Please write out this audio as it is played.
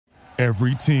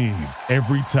Every team,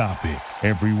 every topic,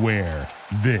 everywhere.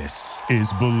 This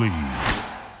is Believe.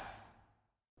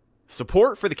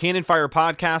 Support for the Cannon Fire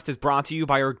podcast is brought to you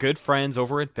by our good friends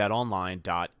over at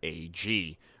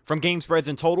betonline.ag. From game spreads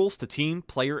and totals to team,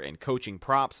 player, and coaching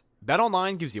props,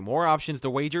 BetOnline gives you more options to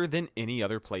wager than any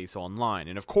other place online.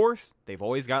 And of course, they've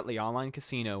always got the online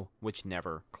casino, which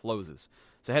never closes.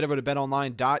 So head over to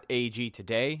betonline.ag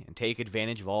today and take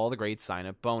advantage of all the great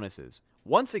sign-up bonuses.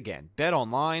 Once again,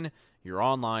 BetOnline, your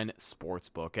online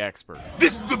sportsbook expert.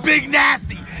 This is the Big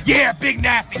Nasty. Yeah, Big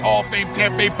Nasty. Hall of Fame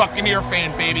Tampa Bay Buccaneer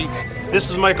fan, baby. This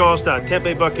is Mike Allstott, Tampa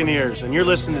Bay Buccaneers, and you're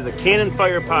listening to the Cannon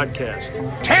Fire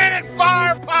Podcast. Cannon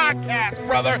Fire Podcast,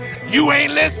 brother. You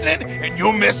ain't listening, and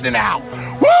you're missing out.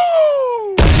 Woo!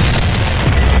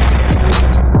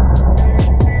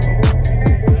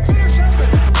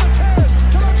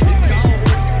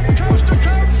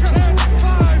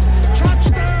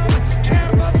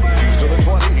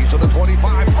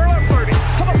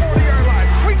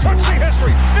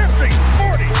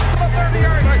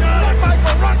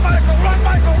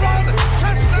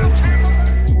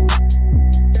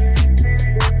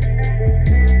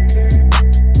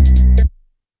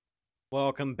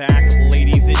 Welcome back,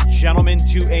 ladies and gentlemen,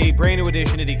 to a brand new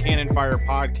edition of the Cannon Fire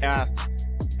Podcast.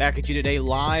 Back at you today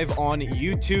live on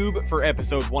YouTube for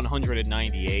episode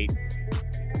 198.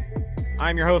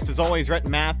 I'm your host, as always, Rhett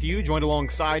Matthew, joined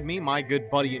alongside me, my good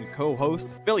buddy and co-host,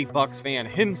 Philly Bucks fan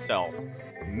himself,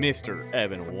 Mr.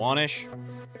 Evan Wanish.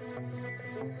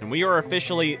 And we are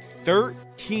officially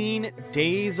 13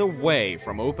 days away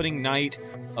from opening night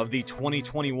of the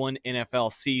 2021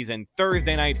 NFL season.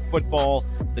 Thursday night football,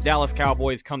 the Dallas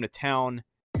Cowboys come to town,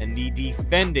 and the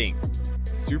defending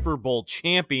Super Bowl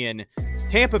champion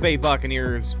Tampa Bay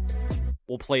Buccaneers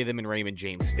will play them in Raymond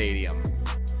James Stadium.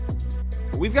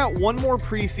 We've got one more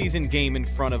preseason game in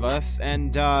front of us,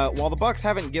 and while the Bucs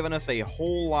haven't given us a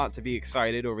whole lot to be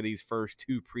excited over these first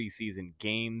two preseason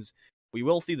games, we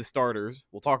will see the starters.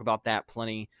 We'll talk about that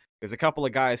plenty. There's a couple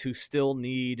of guys who still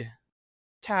need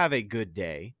to have a good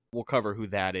day. We'll cover who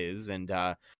that is, and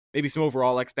maybe some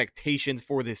overall expectations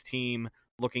for this team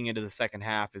looking into the second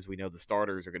half, as we know the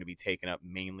starters are going to be taking up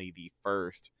mainly the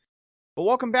first. But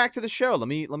welcome back to the show. Let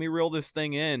me reel this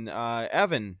thing in.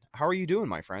 Evan, how are you doing,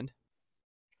 my friend?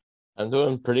 I'm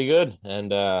doing pretty good,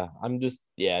 and I'm just,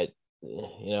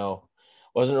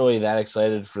 wasn't really that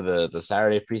excited for the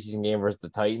Saturday preseason game versus the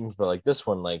Titans, but like this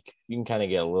one, like you can kind of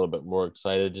get a little bit more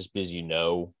excited just because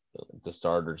the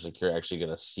starters, like you're actually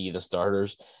going to see the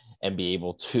starters and be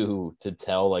able to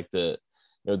tell like the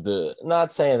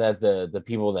not saying that the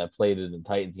people that played in the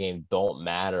Titans game don't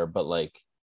matter, but like,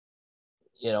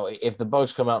 if the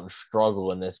Bucs come out and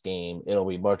struggle in this game, it'll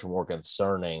be much more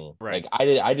concerning. Right.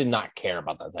 Like I did not care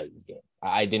about that Titans game.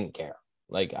 I didn't care.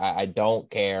 Like I don't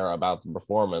care about the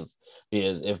performance,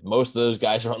 because if most of those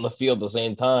guys are on the field at the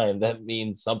same time, that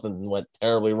means something went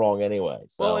terribly wrong anyway.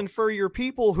 So. Well, and for your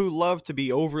people who love to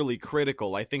be overly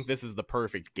critical, I think this is the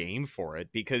perfect game for it,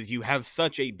 because you have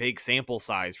such a big sample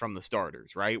size from the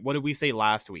starters, right? What did we say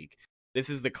last week? This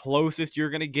is the closest you're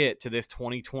going to get to this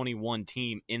 2021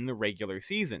 team in the regular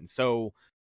season. So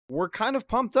we're kind of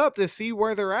pumped up to see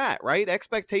where they're at, right?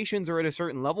 Expectations are at a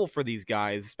certain level for these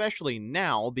guys, especially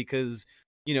now because,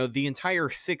 the entire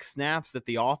 6 snaps that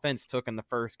the offense took in the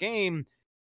first game,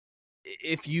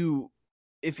 if you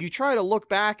try to look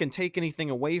back and take anything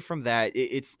away from that,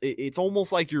 it's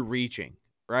almost like you're reaching,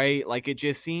 right? Like it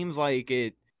just seems like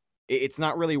it's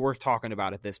not really worth talking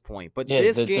about at this point. But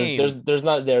this game, there's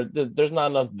not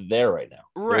enough there right now.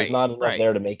 Right, there's not enough right.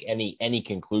 there to make any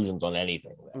conclusions on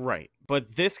anything there. Right.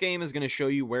 But this game is going to show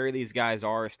you where these guys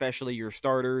are, especially your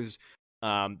starters.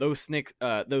 Those 6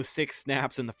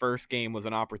 snaps in the first game was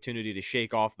an opportunity to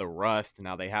shake off the rust.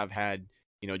 Now they have had,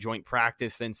 joint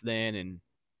practice since then and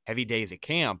heavy days at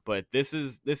camp, but this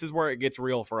is where it gets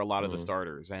real for a lot of the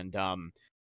starters. And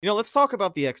let's talk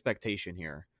about the expectation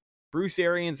here. Bruce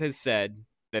Arians has said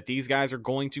that these guys are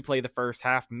going to play the first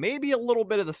half, maybe a little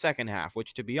bit of the second half,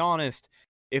 which, to be honest,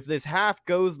 if this half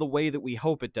goes the way that we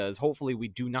hope it does, hopefully we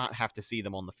do not have to see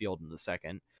them on the field in the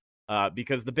second,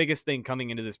 because the biggest thing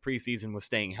coming into this preseason was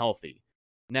staying healthy.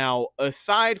 Now,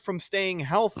 aside from staying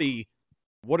healthy,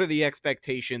 what are the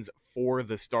expectations for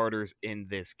the starters in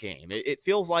this game? It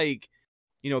feels like,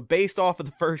 based off of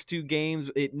the first 2 games,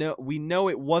 we know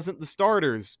it wasn't the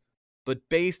starters, but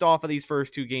based off of these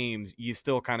first 2 games, you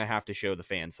still kind of have to show the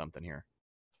fans something here.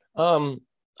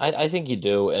 I think you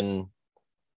do, and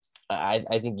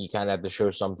I think you kind of have to show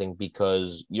something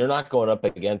because you're not going up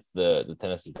against the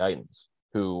Tennessee Titans,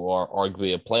 who are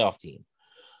arguably a playoff team.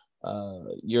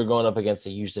 you're going up against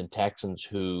the Houston Texans,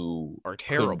 who are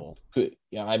terrible.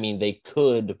 I mean, they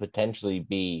could potentially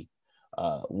be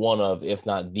one of, if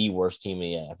not the worst team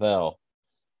in the NFL.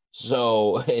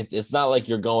 So it's not like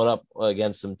you're going up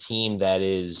against some team that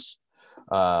is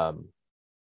a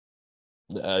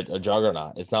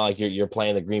juggernaut. It's not like you're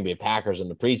playing the Green Bay Packers in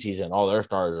the preseason. All their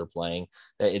starters are playing.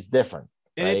 It's different.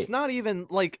 And right? it's not even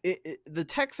like the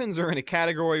Texans are in a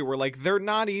category where like they're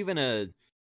not even a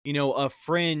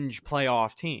fringe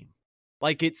playoff team.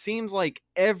 Like it seems like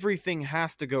everything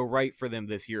has to go right for them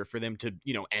this year for them to,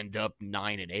 end up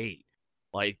 9-8.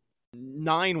 Like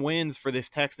 9 wins for this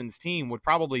Texans team would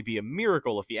probably be a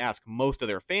miracle if you ask most of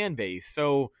their fan base.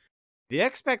 So the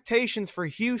expectations for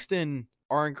Houston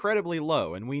are incredibly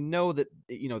low, and we know that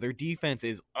their defense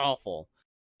is awful.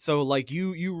 So like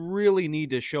you really need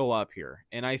to show up here,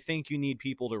 and I think you need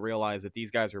people to realize that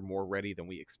these guys are more ready than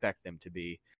we expect them to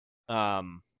be.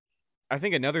 I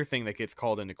think another thing that gets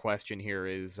called into question here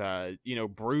is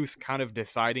Bruce kind of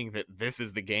deciding that this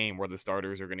is the game where the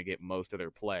starters are going to get most of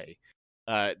their play.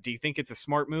 Do you think it's a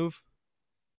smart move?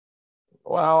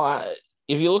 Well,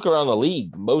 if you look around the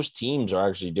league, most teams are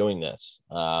actually doing this.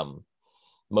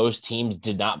 Most teams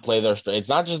did not play their It's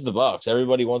not just the Bucs.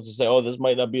 Everybody wants to say, oh, this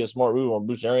might not be a smart move on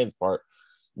Bruce Arians' part.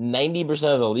 90%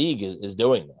 of the league is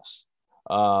doing this.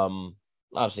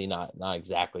 Obviously not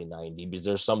exactly 90, because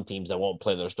there's some teams that won't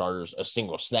play their starters a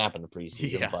single snap in the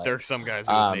preseason. Yeah, but there are some guys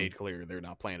who have made clear they're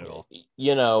not playing at all.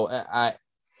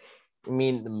 I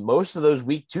mean, most of those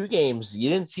week 2 games, you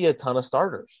didn't see a ton of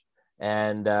starters.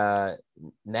 And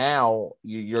now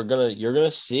you're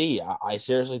gonna see. I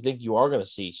seriously think you are gonna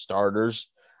see starters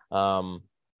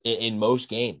in most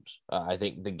games. I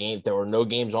think there were no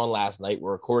games on last night.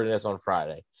 We're recording this on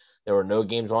Friday. There were no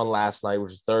games on last night,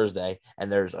 which is Thursday,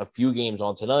 and there's a few games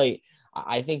on tonight.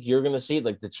 I think you're gonna see,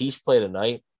 like, the Chiefs play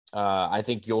tonight. I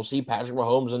think you'll see Patrick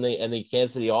Mahomes and the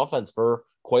Kansas City offense for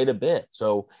quite a bit.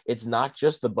 So it's not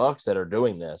just the Bucs that are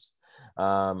doing this.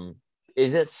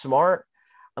 Is it smart?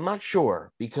 I'm not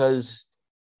sure, because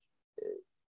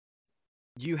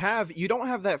you don't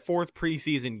have that 4th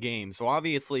preseason game. So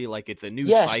obviously, like, it's a new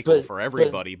cycle for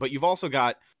everybody, but you've also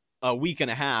got a week and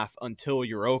a half until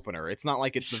your opener. It's not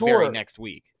like it's the very next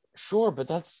week. Sure, but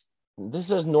this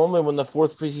is normally when the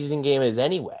 4th preseason game is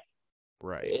anyway.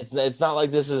 Right. It's not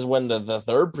like this is when the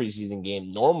 3rd preseason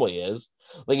game normally is.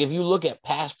 Like, if you look at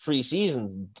past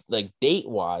preseasons, like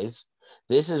date-wise,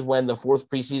 this is when the 4th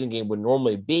preseason game would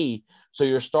normally be. So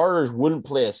your starters wouldn't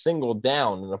play a single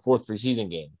down in the 4th preseason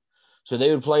game. So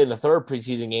they would play in the 3rd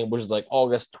preseason game, which is like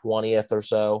August 20th or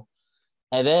so.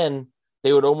 And then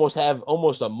they would have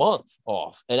almost a month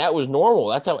off. And that was normal.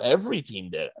 That's how every team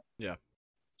did it. Yeah.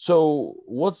 So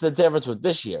what's the difference with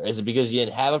this year? Is it because you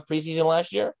didn't have a preseason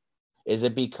last year? Is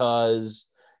it because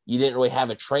you didn't really have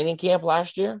a training camp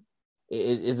last year?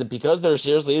 Is it because there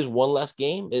seriously is one less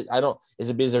game? Is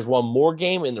it because there's one more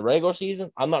game in the regular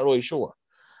season? I'm not really sure.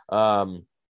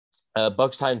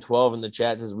 Bucks Time 12 in the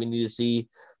chat says we need to see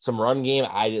some run game.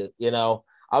 I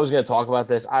was going to talk about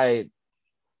this. I'm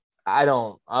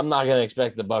not going to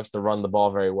expect the Bucks to run the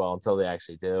ball very well until they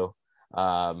actually do.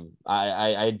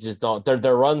 I just don't.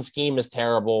 Their run scheme is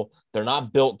terrible. They're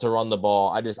not built to run the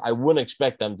ball. I wouldn't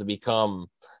expect them to become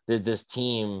this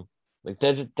team. Like,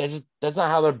 that's not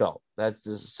how they're built. That's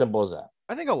as simple as that.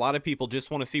 I think a lot of people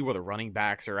just want to see where the running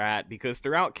backs are at, because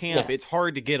throughout camp, It's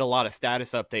hard to get a lot of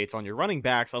status updates on your running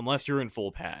backs unless you're in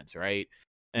full pads, right?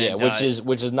 And, which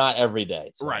is not every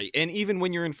day. So. Right. And even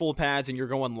when you're in full pads and you're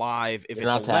going live, if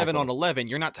it's 11 on 11,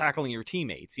 you're not tackling your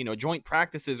teammates. Joint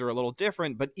practices are a little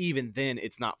different, but even then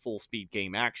it's not full speed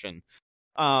game action.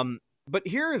 But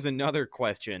here is another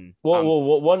question.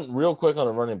 Well, one real quick on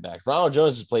the running back. Ronald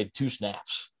Jones has played 2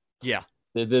 snaps. Yeah.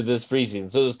 This preseason.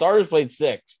 So the starters played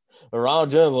 6, but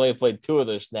Ronald Jones only played 2 of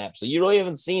those snaps. So you really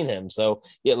haven't seen him. So,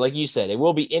 yeah, like you said, it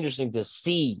will be interesting to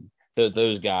see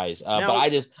those guys.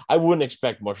 But I wouldn't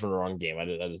expect much from the run game. I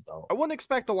just don't. I wouldn't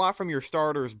expect a lot from your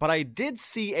starters, but I did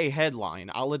see a headline.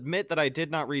 I'll admit that I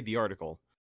did not read the article.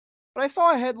 But I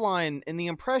saw a headline, and the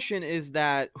impression is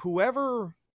that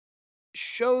whoever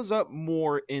shows up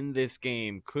more in this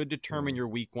game could determine your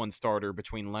week 1 starter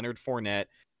between Leonard Fournette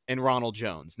and Ronald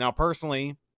Jones. Now,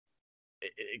 personally,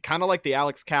 kind of like the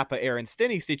Alex Kappa, Aaron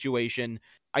Stinney situation,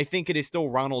 I think it is still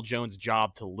Ronald Jones'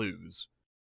 job to lose.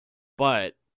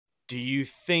 But do you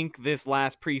think this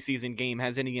last preseason game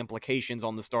has any implications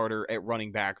on the starter at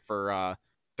running back for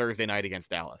Thursday night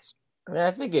against Dallas? I mean,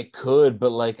 I think it could,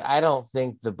 but I don't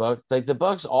think the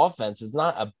Bucs offense is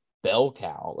not a bell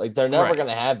cow. They're never going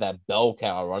to have that bell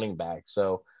cow running back.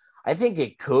 So I think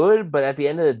it could, but at the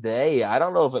end of the day, I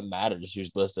don't know if it matters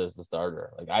who's listed as the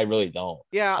starter. Like, I really don't.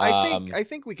 Yeah, I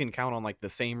think we can count on like the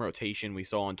same rotation we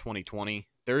saw in 2020.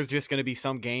 There's just going to be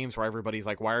some games where everybody's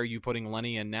like, "Why are you putting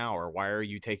Lenny in now?" or "Why are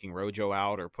you taking Rojo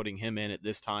out or putting him in at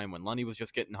this time when Lenny was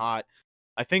just getting hot?"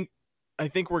 I think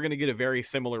we're going to get a very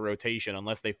similar rotation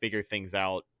unless they figure things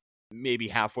out maybe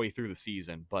halfway through the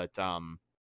season. But no,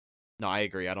 I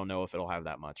agree. I don't know if it'll have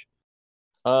that much.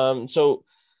 So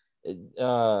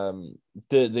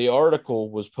the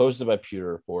article was posted by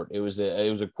Pewter Report. It was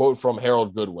a quote from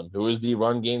Harold Goodwin, who is the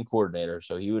run game coordinator,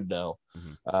 so he would know.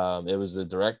 It was a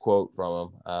direct quote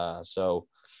from him.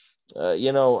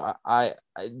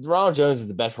 Ronald Jones is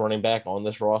the best running back on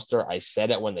this roster. I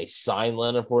said it when they signed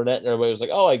Leonard Fournette, and everybody was like,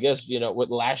 "Oh, I guess with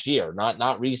last year,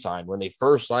 not re-signed when they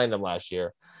first signed him last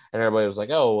year," and everybody was like,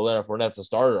 "Oh, well, Leonard Fournette's a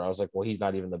starter." I was like, "Well, he's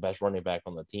not even the best running back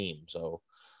on the team." So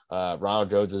Ronald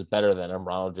Jones is better than him.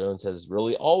 Ronald Jones has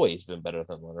really always been better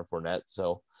than Leonard Fournette.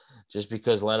 So just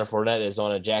because Leonard Fournette is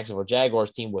on a Jacksonville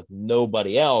Jaguars team with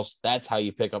nobody else, that's how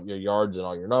you pick up your yards and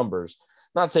all your numbers.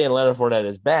 Not saying Leonard Fournette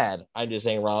is bad. I'm just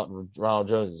saying Ronald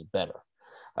Jones is better.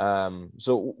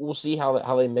 So we'll see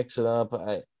how they mix it up.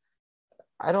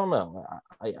 I don't know.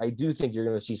 I do think you're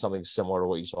going to see something similar to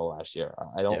what you saw last year.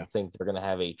 I don't think they're going to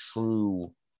have a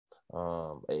true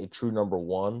number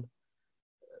one.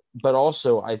 But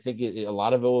also, I think a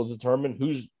lot of it will determine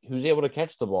who's able to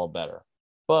catch the ball better.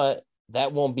 But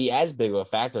that won't be as big of a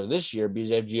factor this year because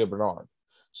you have Gio Bernard.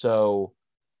 So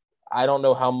I don't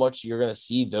know how much you're going to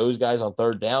see those guys on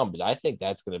third down, but I think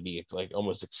that's going to be like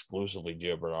almost exclusively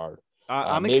Gio Bernard.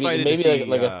 I'm maybe, excited maybe to see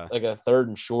like a third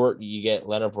and short, you get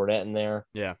Leonard Fournette in there.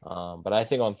 Yeah. But I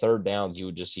think on third downs, you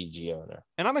would just see Gio in there.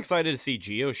 And I'm excited to see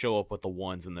Gio show up with the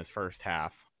ones in this first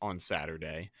half on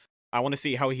Saturday. I want to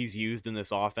see how he's used in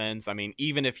this offense. I mean,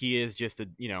 even if he is just a,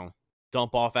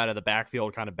 dump off out of the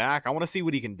backfield kind of back, I want to see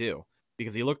what he can do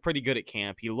because he looked pretty good at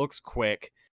camp. He looks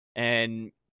quick.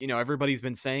 And, everybody's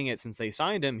been saying it since they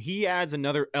signed him. He adds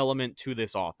another element to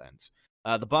this offense.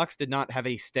 The Bucs did not have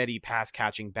a steady pass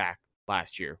catching back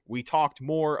last year. We talked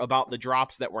more about the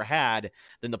drops that were had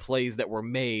than the plays that were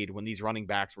made when these running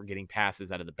backs were getting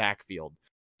passes out of the backfield.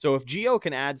 So if Gio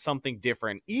can add something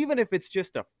different, even if it's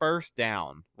just a first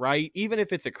down, right? Even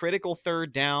if it's a critical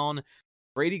third down,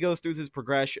 Brady goes through his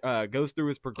progressions,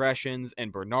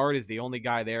 and Bernard is the only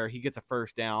guy there. He gets a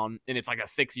first down, and it's like a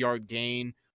 6-yard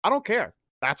gain. I don't care.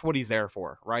 That's what he's there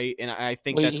for, right? And I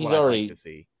think that's what I'd like to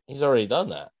see. He's already done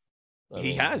that.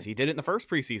 He has. He did it in the first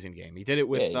preseason game. He did it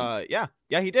with, he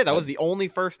did. That was the only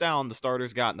first down the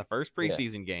starters got in the first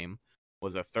preseason game.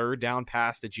 Was a third down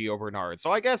pass to Gio Bernard. So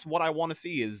I guess what I want to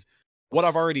see is what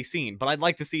I've already seen, but I'd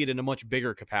like to see it in a much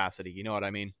bigger capacity. You know what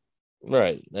I mean?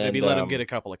 Right. Maybe let him get a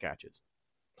couple of catches.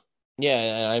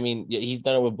 Yeah, I mean, he's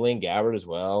done it with Blaine Gabbert as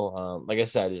well. Like I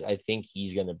said, I think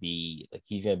he's gonna be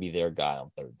their guy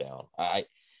on third down. I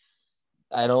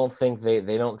don't think they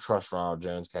don't trust Ronald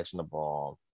Jones catching the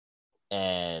ball.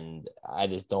 And I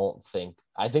just don't think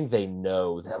 – I think they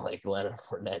know that, like, Leonard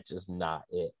Fournette just not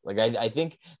it. Like, I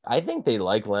think they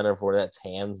like Leonard Fournette's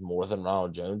hands more than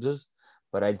Ronald Jones's,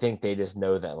 but I think they just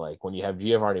know that, like, when you have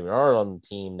Giovanni Bernard on the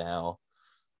team now,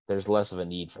 there's less of a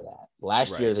need for that.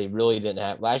 Last year, they really didn't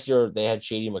have – last year, they had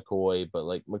Shady McCoy, but,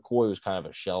 like, McCoy was kind of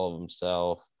a shell of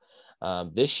himself.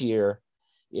 This year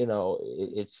 –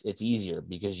 it's easier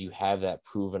because you have that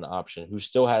proven option who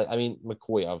still has – I mean,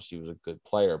 McCoy obviously was a good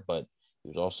player, but – he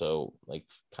was also like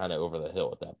kind of over the hill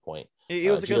at that point. He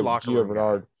was a good locker room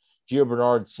guy. Gio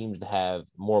Bernard seems to have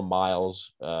more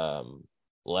miles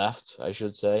left, I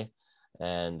should say,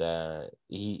 and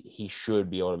he should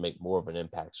be able to make more of an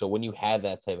impact. So when you have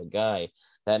that type of guy,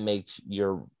 that makes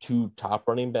your two top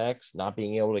running backs not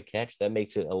being able to catch. That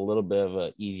makes it a little bit of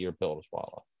an easier pill to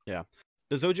swallow. Yeah.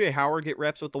 Does OJ Howard get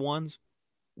reps with the ones?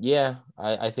 Yeah,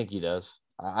 I think he does.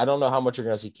 I don't know how much you're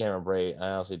going to see Cameron Brate.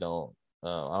 I honestly don't. I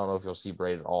don't know if you'll see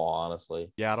Brate at all,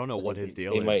 honestly. Yeah, I don't know what his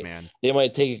deal is, man. They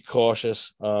might take it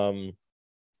cautious, and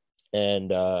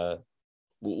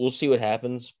we'll see what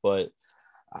happens. But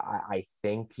I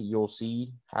think you'll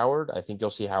see Howard. I think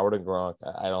you'll see Howard and Gronk.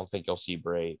 I don't think you'll see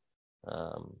Brate.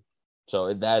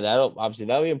 So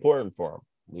that'll be important for him.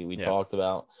 We talked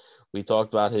about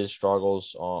his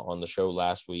struggles on the show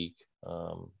last week.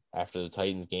 After the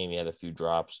Titans game, he had a few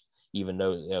drops. Even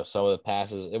though some of the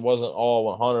passes, it wasn't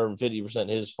all 150%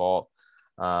 his fault,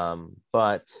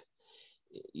 but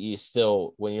you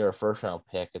still, when you're a first round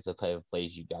pick, it's the type of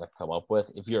plays you got to come up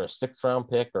with. If you're a 6th round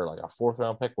pick or like a 4th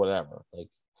round pick, whatever, like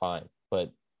fine.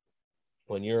 But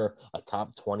when you're a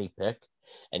top 20 pick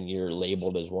and you're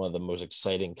labeled as one of the most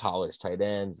exciting college tight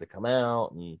ends to come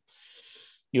out, and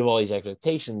you have all these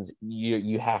expectations.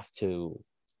 You have to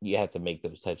make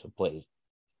those types of plays.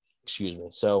 Excuse me.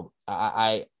 So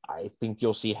I think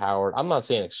you'll see Howard. I'm not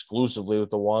saying exclusively with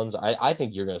the ones. I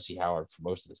think you're going to see Howard for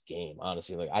most of this game.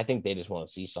 Honestly, like I think they just want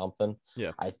to see something.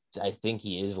 Yeah. I think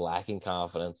he is lacking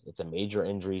confidence. It's a major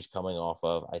injury he's coming off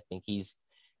of. I think he's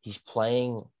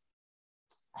playing.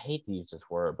 I hate to use this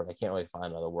word, but I can't really find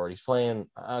another word. He's playing.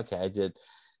 Okay, I did.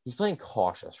 He's playing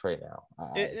cautious right now.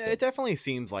 It definitely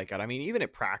seems like it. I mean, even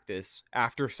at practice,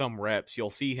 after some reps, you'll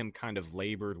see him kind of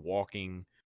labored walking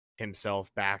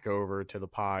himself back over to the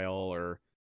pile or,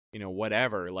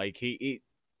 whatever. Like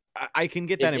I can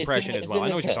get that impression as well. I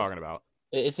know what you're talking about.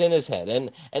 It's in his head.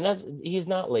 And that's, he's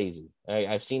not lazy.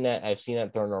 I've seen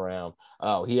that thrown around.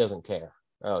 Oh, he doesn't care.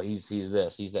 Oh, he's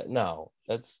this, he's that. No,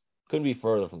 that's couldn't be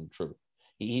further from the truth.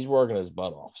 He's working his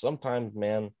butt off. Sometimes,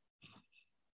 man,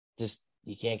 just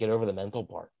you can't get over the mental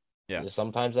part. Yeah.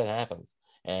 Sometimes that happens.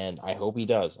 And I hope he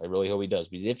does. I really hope he does.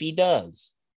 Because if he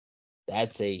does,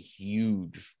 that's a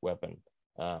huge weapon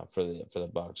for the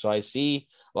Bucks. So I see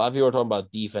a lot of people are talking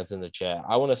about defense in the chat.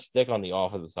 I want to stick on the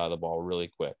offensive side of the ball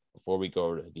really quick before we go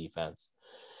over to the defense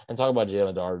and talk about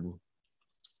Jalen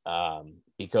Darden.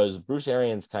 Because Bruce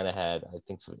Arians kind of had, I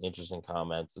think, some interesting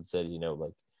comments that said,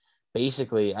 like,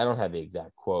 basically, I don't have the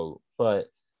exact quote, but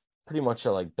pretty much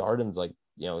like Darden's like,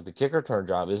 the kick return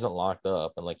job isn't locked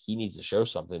up, and like he needs to show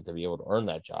something to be able to earn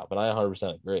that job. And I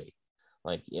 100% agree.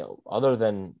 Like, other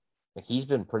than like he's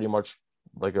been pretty much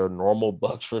like a normal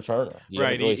Bucks returner,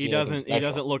 right? Really he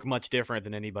doesn't look much different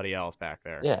than anybody else back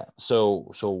there. Yeah.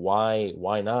 So why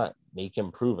not make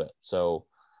him prove it? So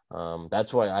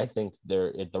that's why I think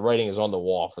the writing is on the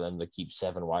wall for them to keep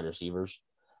 7 wide receivers.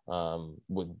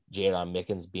 With Jadon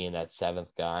Mickens being that 7th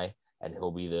guy, and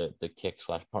he'll be the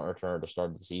kick/punt returner to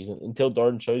start the season until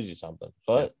Darden shows you something.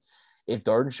 But if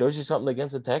Darden shows you something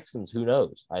against the Texans, who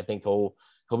knows? I think he'll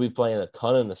be playing a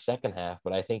ton in the second half,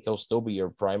 but I think he'll still be your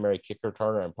primary kick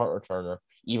returner and punt returner,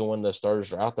 even when the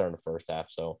starters are out there in the first half.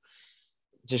 So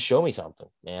just show me something,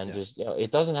 man. Yeah. Just,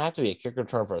 it doesn't have to be a kick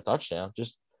return for a touchdown.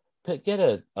 Just get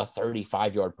a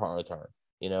 35-yard punt return,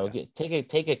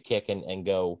 take a kick and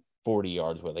go 40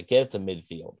 yards with it, get it to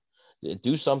midfield,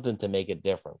 do something to make a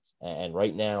difference. And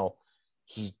right now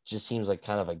he just seems like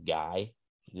kind of a guy.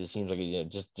 It just seems like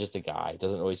just a guy. It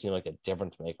doesn't really seem like a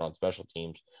difference maker on special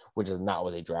teams, which is not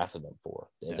what they drafted him for.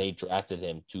 Yeah. They drafted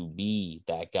him to be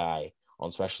that guy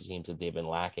on special teams that they've been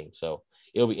lacking. So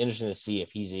it'll be interesting to see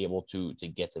if he's able to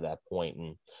get to that point,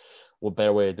 and what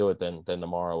better way to do it than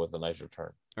tomorrow with a nice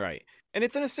return. Right. And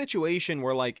it's in a situation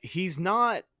where like he's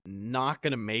not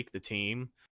going to make the team,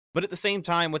 but at the same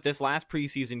time, with this last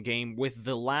preseason game, with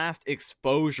the last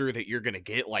exposure that you're going to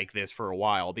get like this for a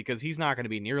while, because he's not going to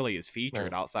be nearly as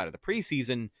featured outside of the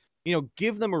preseason,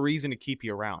 give them a reason to keep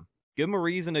you around. Give them a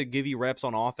reason to give you reps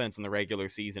on offense in the regular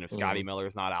season if Scotty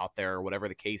Miller's not out there or whatever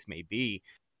the case may be.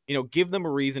 Give them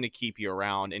a reason to keep you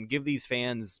around and give these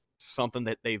fans something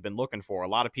that they've been looking for. A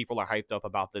lot of people are hyped up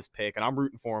about this pick, and I'm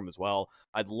rooting for him as well.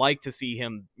 I'd like to see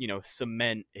him,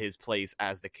 cement his place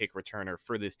as the kick returner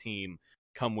for this team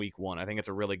come week 1. I think it's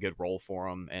a really good role for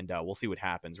him, and we'll see what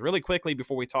happens. Really quickly,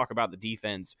 before we talk about the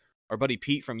defense, our buddy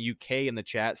Pete from UK in the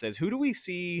chat says, who do we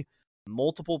see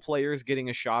multiple players getting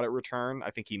a shot at return?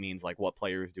 I think he means like, what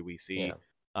players do we see?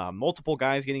 Yeah. Multiple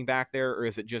guys getting back there, or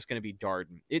is it just going to be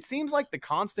Darden? It seems like the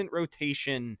constant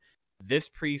rotation this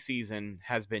preseason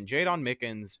has been Jadon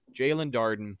Mickens, Jalen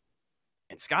Darden,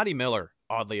 and Scotty Miller,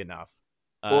 oddly enough.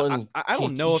 I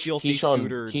don't know if you'll see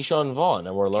Scooter. Keyshawn Vaughn,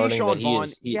 and we're learning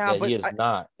that he is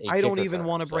not. I don't even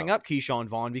want to bring up Keyshawn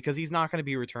Vaughn because he's not going to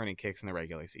be returning kicks in the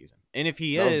regular season. And if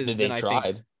he is, then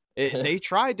I think they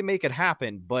tried to make it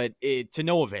happen, but to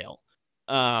no avail.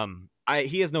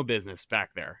 He has no business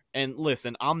back there. And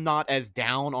listen, I'm not as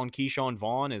down on Keyshawn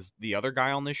Vaughn as the other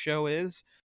guy on this show is.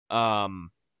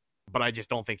 But I just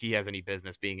don't think he has any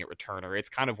business being a returner. It's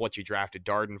kind of what you drafted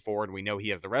Darden for, and we know he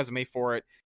has the resume for it.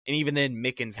 And even then,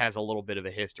 Mickens has a little bit of a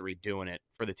history doing it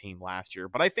for the team last year.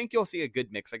 But I think you'll see a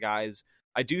good mix of guys.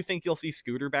 I do think you'll see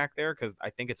Scooter back there because I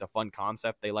think it's a fun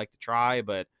concept they like to try,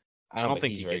 but I don't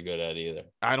think he's very good at it either.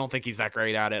 I don't think he's that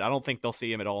great at it. I don't think they'll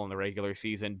see him at all in the regular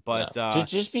season. But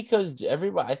just because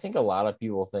everybody, I think a lot of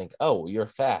people think, oh, you're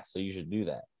fast, so you should do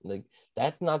that. Like,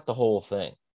 that's not the whole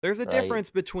thing. There's a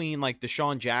difference between like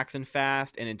Deshaun Jackson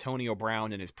fast and Antonio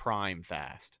Brown in his prime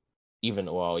fast. Even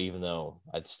though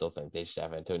I still think they should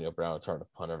have Antonio Brown turn to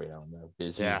punt every now and then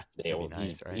because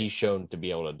he's shown to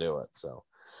be able to do it. So,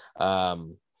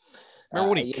 remember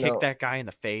when he kicked that guy in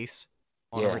the face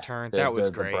on a return? That was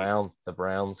great. The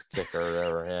Browns kicker or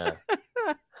whatever.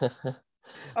 Yeah.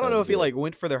 I don't know if he like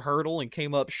went for the hurdle and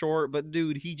came up short, but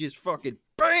dude, he just fucking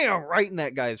bam, right in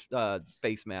that guy's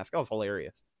face mask. That was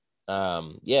hilarious.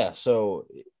 Yeah. So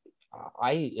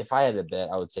if I had to bet,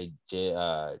 I would say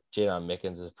Jadon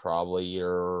Mickens is probably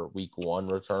your week 1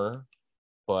 returner.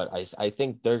 But I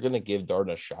think they're gonna give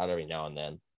Darden a shot every now and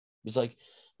then. He's like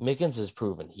Mickens has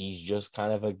proven he's just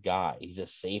kind of a guy. He's a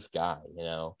safe guy, you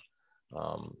know.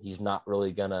 He's not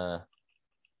gonna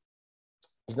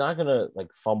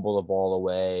like fumble the ball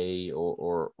away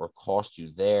or cost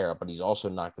you there, but he's also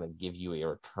not gonna give you a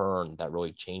return that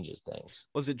really changes things.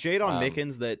 Was it Jadon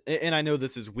Mickens that, and I know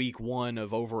this is week 1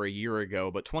 of over a year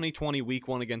ago, but 2020 week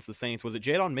 1 against the Saints, was it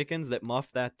Jadon Mickens that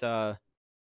muffed that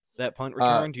punt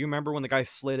return? Do you remember when the guy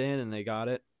slid in and they got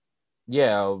it?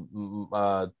 Yeah,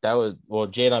 that was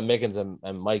Jadon Mickens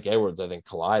and Mike Edwards, I think,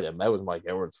 collided. That was Mike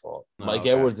Edwards' fault. Mike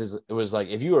Edwards it was like,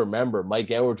 if you remember,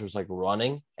 Mike Edwards was like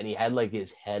running and he had like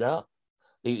his head up.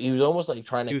 He was almost like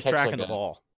trying to catch tracking the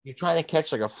ball. He was trying to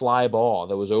catch like a fly ball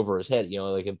that was over his head, you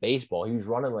know, like in baseball. He was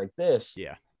running like this.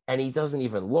 Yeah. And he doesn't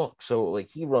even look. So like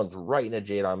he runs right into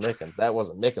Jadon Mickens. That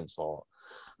wasn't Mickens' fault.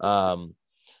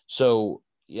 So,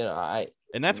 you know,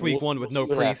 and that's week 1 with no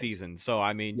preseason. So,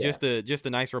 I mean, just a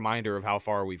nice reminder of how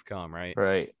far we've come, right?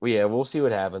 Right. Well, yeah, we'll see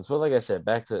what happens. But like I said,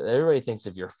 back to everybody thinks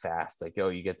if you're fast, like, oh,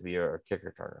 you get to be a kick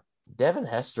returner. Devin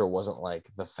Hester wasn't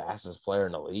like the fastest player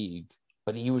in the league,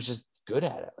 but he was just good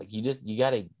at it. Like, you got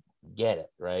to get it,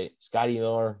 right? Scotty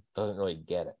Miller doesn't really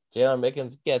get it. Jadon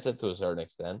Mickens gets it to a certain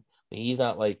extent, but he's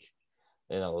not like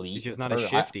an elite. He's just returner. not a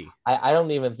shifty. I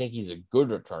don't even think he's a good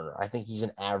returner. I think he's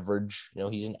an average,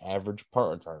 he's an average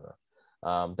punt returner.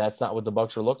 That's not what the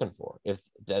Bucs are looking for.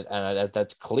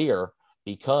 That's clear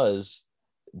because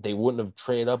they wouldn't have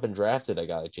traded up and drafted a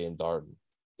guy like James Darden.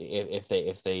 If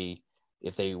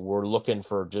they were looking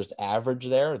for just average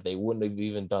there, they wouldn't have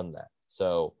even done that.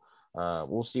 So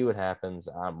we'll see what happens.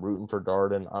 I'm rooting for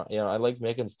Darden. I like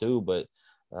Mickens too, but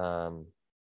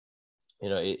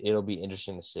it'll be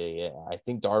interesting to see. I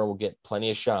think Darden will get plenty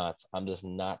of shots. I'm just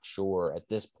not sure at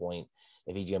this point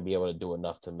if he's going to be able to do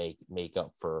enough to make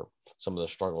up for some of the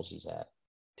struggles he's had.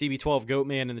 TB12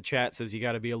 Goatman in the chat says you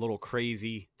got to be a little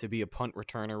crazy to be a punt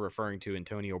returner, referring to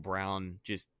Antonio Brown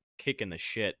just kicking the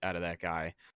shit out of that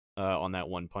guy on that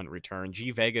one punt return. G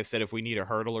Vegas said if we need a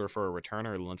hurdler for a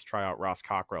returner, let's try out Ross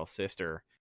Cockrell's sister.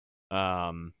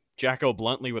 Jacko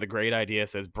Bluntly with a great idea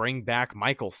says bring back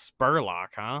Michael Spurlock,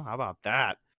 huh? How about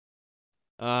that?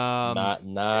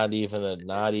 Not even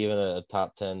a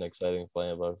top 10 exciting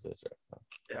play above this right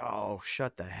now. Oh,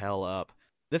 shut the hell up.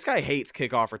 This guy hates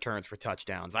kickoff returns for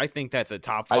touchdowns. I think that's a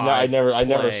top 5. I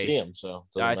never see him, so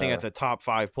I think that's a top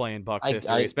 5 play in Bucs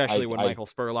history, especially when Michael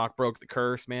Spurlock broke the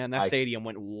curse, man. That stadium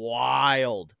went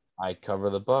wild. I cover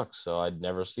the Bucs, so I'd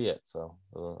never see it. So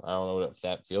I don't know what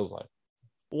that feels like.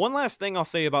 One last thing I'll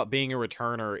say about being a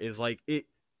returner is like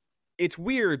it's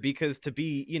weird because to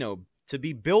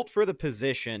be built for the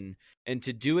position and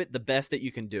to do it the best that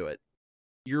you can do it,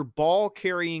 your ball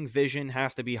carrying vision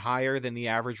has to be higher than the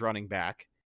average running back.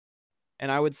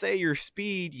 And I would say your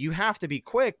speed, you have to be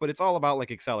quick, but it's all about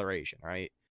like acceleration,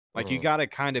 right? Like you got to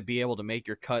kind of be able to make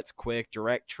your cuts quick,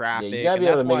 direct traffic. Yeah, you got to be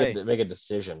able to make a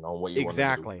decision on what you want to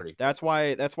do. Exactly. That's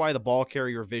why the ball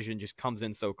carrier vision just comes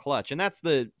in so clutch. And that's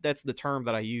the term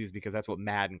that I use because that's what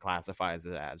Madden classifies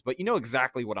it as. But you know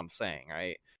exactly what I'm saying,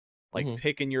 right? Like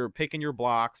picking your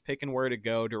blocks, picking where to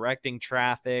go, directing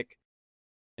traffic,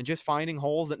 and just finding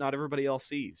holes that not everybody else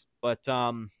sees. But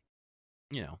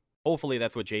hopefully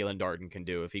that's what Jalen Darden can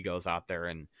do if he goes out there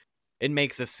and it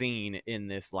makes a scene in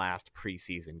this last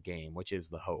preseason game, which is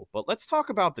the hope. But let's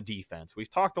talk about the defense. We've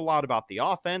talked a lot about the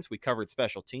offense. We covered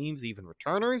special teams, even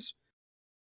returners.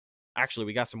 Actually,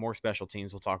 we got some more special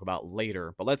teams we'll talk about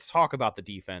later. But let's talk about the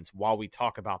defense while we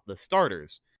talk about the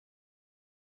starters.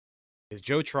 Is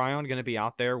Joe Tryon going to be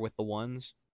out there with the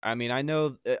ones? I mean, I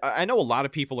know a lot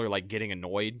of people are like getting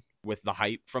annoyed with the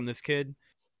hype from this kid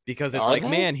because it's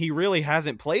man, he really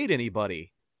hasn't played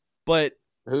anybody. But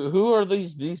who are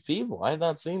these people? I have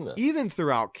not seen this. Even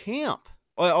throughout camp.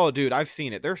 Oh, dude, I've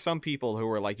seen it. There's some people who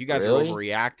are like, you guys are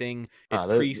overreacting. It's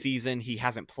preseason. He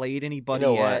hasn't played anybody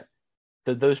yet.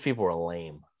 What? Those people are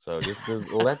lame. So just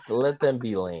let them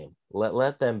be lame.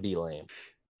 Let them be lame.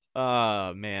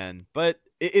 Man. But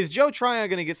is Joe Tryon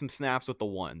going to get some snaps with the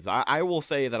ones? I will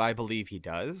say that I believe he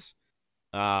does.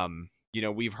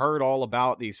 We've heard all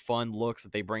about these fun looks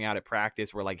that they bring out at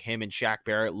practice where like him and Shaq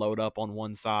Barrett load up on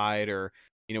one side, or,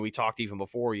 we talked even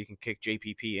before, you can kick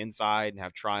JPP inside and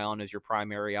have Tryon as your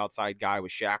primary outside guy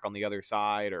with Shaq on the other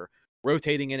side, or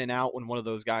rotating in and out when one of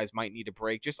those guys might need a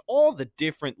break. Just all the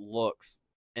different looks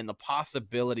and the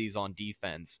possibilities on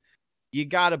defense. You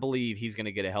got to believe he's going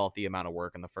to get a healthy amount of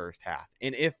work in the first half.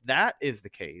 And if that is the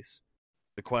case,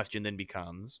 The question then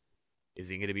becomes, is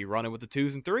he going to be running with the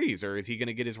 2s and 3s, or is he going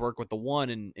to get his work with the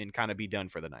 1 and kind of be done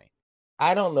for the night?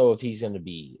 I don't know if he's going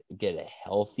to get a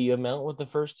healthy amount with the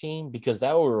first team, because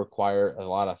that will require a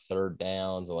lot of third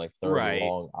downs and like third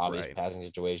long, obvious passing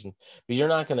situations. Because you're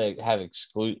not going to have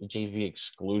JPP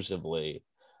exclusively,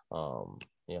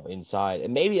 inside.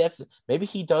 And maybe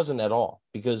he doesn't at all,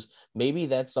 because maybe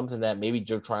that's something that maybe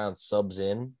Joe Tryon subs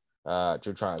in. Joe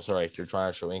Tryon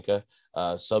Shoyinka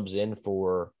subs in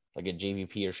for like a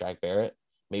JPP or Shaq Barrett.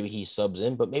 Maybe he subs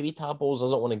in, but maybe Todd Bowles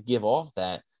doesn't want to give off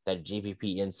that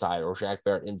JPP inside or Shaq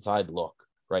Barrett inside look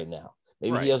right now.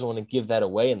 Maybe he doesn't want to give that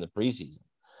away in the preseason.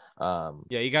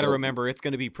 You got to remember it's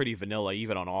going to be pretty vanilla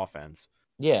even on offense.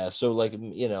 Yeah, so like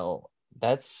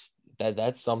that's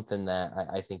something that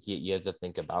I think you have to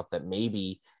think about, that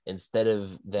maybe instead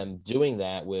of them doing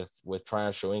that with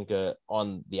Tryon Shoyinka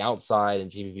on the outside and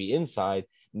JPP inside,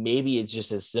 maybe it's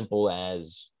just as simple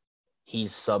as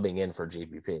he's subbing in for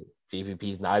JPP.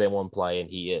 JPP's not in one play and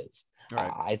he is.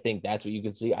 Right. I think that's what you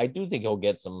can see. I do think he'll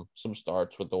get some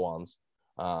starts with the 1s.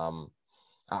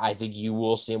 I think you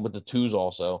will see him with the 2s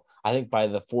also. I think by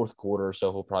the fourth quarter or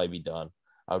so, he'll probably be done.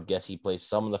 I would guess he plays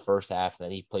some in the first half, and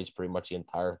then he plays pretty much the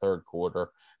entire third quarter,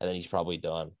 and then he's probably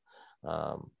done.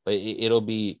 But it'll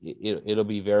be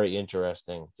very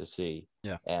interesting to see.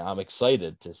 Yeah. And I'm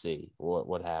excited to see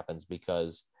what happens,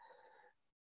 because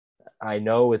I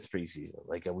know it's preseason,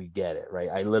 like, and we get it, right?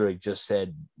 I literally just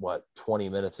said 20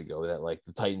 minutes ago that like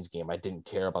the Titans game, I didn't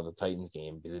care about the Titans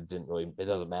game because it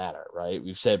doesn't matter, right?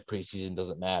 We've said preseason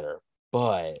doesn't matter,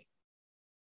 but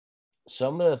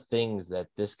some of the things that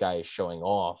this guy is showing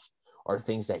off are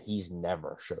things that he's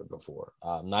never showed before.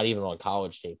 Not even on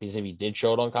college tape, because if he did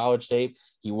show it on college tape,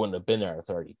 he wouldn't have been there at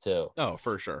 32. Oh,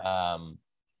 for sure.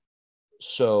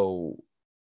 So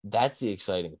that's the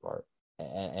exciting part,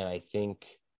 and I think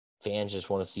fans just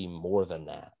want to see more than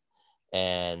that,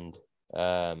 and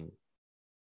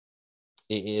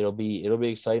it'll be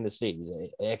exciting to see. He's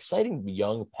an exciting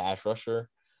young pass rusher.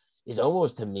 Is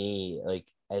almost, to me, like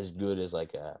as good as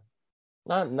like a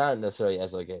not necessarily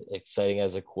as like exciting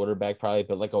as a quarterback probably,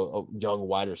 but like a young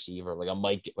wide receiver, like a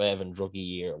Mike Evans rookie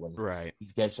year when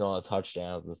he's catching all the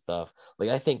touchdowns and stuff. Like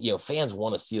I think fans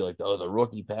want to see like the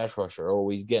rookie pass rusher. Oh,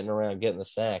 he's getting around, getting the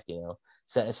sack.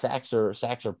 Sacks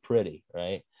are pretty,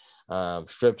 right?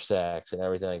 Strip sacks and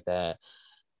everything like that.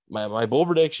 My bold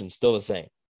prediction is still the same.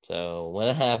 So when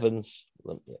it happens,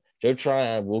 Joe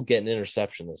Tryon will get an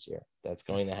interception this year. That's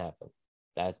going to happen.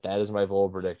 That is my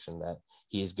bold prediction, that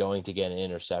he's going to get an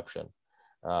interception.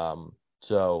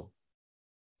 So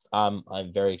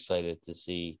I'm very excited to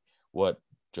see what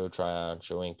Joe Tryon,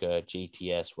 Shoyinka,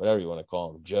 JTS, whatever you want to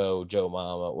call him, Joe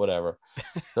Mama, whatever,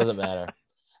 doesn't matter.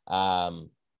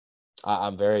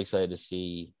 I'm very excited to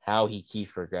see how he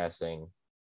keeps progressing,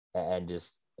 and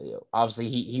just obviously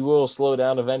he will slow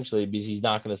down eventually because he's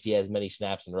not going to see as many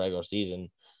snaps in the regular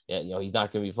season. He's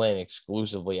not going to be playing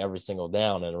exclusively every single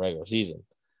down in the regular season,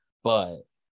 but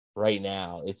right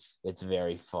now it's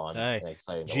very fun and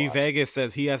exciting. G Vegas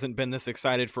says he hasn't been this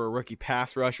excited for a rookie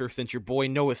pass rusher since your boy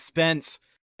Noah Spence,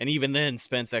 and even then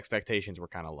Spence expectations were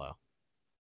kind of low.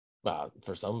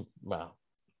 For some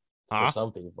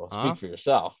people, speak for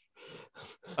yourself.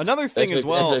 Another thing as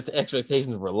well,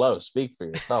 expectations were low. Speak for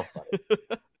yourself, buddy.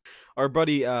 Our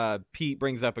buddy Pete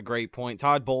brings up a great point.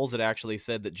 Todd Bowles had actually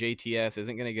said that JTS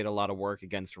isn't going to get a lot of work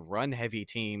against run-heavy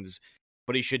teams,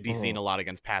 but he should be seen a lot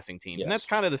against passing teams. Yes. And that's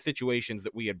kind of the situations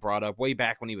that we had brought up way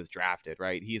back when he was drafted,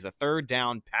 right? He's a third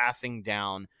down, passing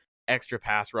down, extra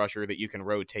pass rusher that you can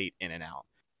rotate in and out.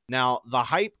 Now, the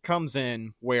hype comes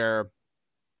in where,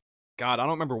 God, I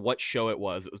don't remember what show it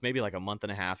was. It was maybe like a month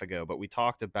and a half ago, but we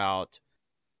talked about,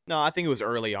 no, I think it was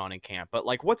early on in camp, but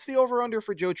like, what's the over-under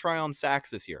for Joe Tryon sacks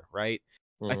this year, right?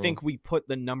 I think we put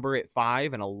the number at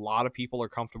 5, and a lot of people are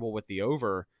comfortable with the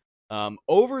over.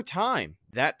 Over time,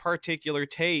 that particular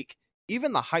take,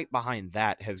 even the hype behind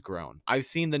that has grown. I've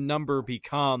seen the number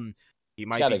become, he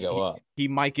might go up. He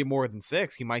might get more than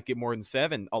 6. He might get more than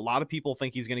 7. A lot of people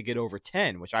think he's going to get over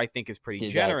 10, which I think is pretty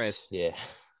generous. Yeah.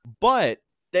 But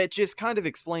that just kind of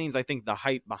explains, I think, the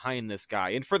hype behind this guy.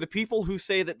 And for the people who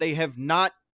say that they have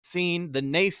not seen, the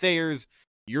naysayers,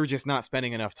 you're just not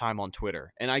spending enough time on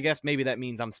Twitter. And I guess maybe that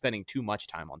means I'm spending too much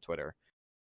time on Twitter.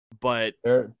 But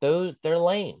they're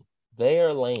lame. They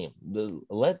are lame.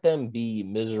 Let them be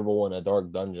miserable in a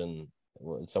dark dungeon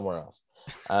somewhere else.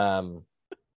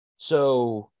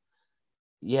 So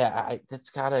yeah, it's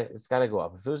gotta go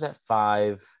up. If it was at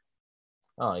 5,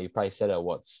 oh, you probably said at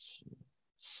what,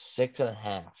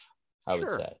 6.5? I would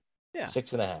say,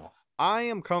 6.5. I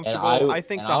am comfortable. I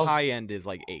think the high end is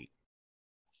like 8.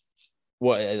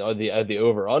 What are the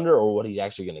over under or what he's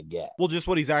actually going to get? Well, just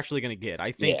what he's actually going to get.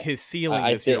 I think his ceiling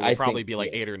this year will probably be like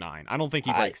 8 or 9. I don't think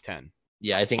he breaks 10.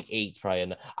 Yeah, I think 8's probably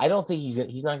enough. I don't think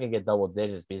he's not going to get double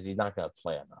digits because he's not going to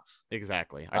play enough.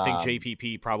 Exactly. I think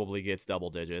JPP probably gets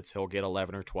double digits. He'll get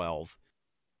 11 or 12.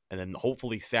 And then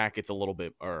hopefully Shaq gets a little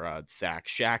bit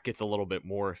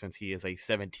more since he is a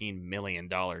 $17 million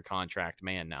contract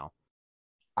man now.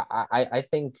 I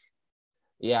think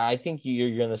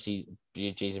you're going to see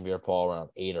Jason Pierre-Paul around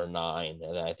 8 or 9,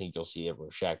 and then I think you'll see it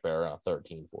with Shaq Barrett around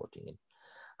 13, 14.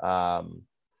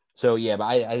 So yeah, but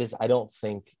I don't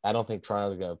think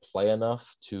Trion's going to play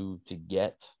enough to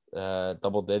get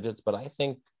double digits, but I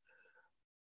think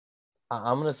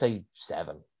I'm going to say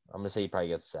 7. I'm going to say he probably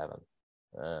gets 7.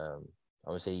 I'm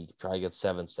going to say he probably gets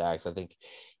 7 sacks. I think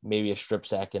maybe a strip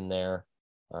sack in there.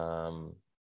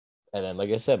 And then, like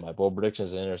I said, my bold prediction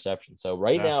is an interception. So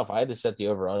now, if I had to set the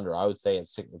over-under, I would say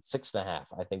it's 6.5.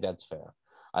 I think that's fair.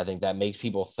 I think that makes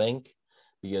people think,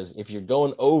 because if you're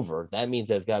going over, that means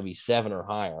that it's got to be 7 or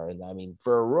higher. And I mean,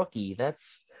 for a rookie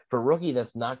that's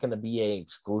not going to be an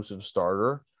exclusive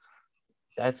starter,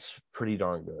 that's pretty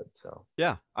darn good. So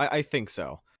yeah, I think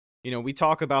so. You know, we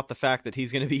talk about the fact that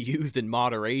he's going to be used in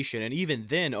moderation, and even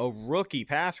then, a rookie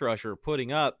pass rusher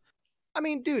putting up, I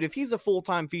mean, dude, if he's a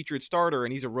full-time featured starter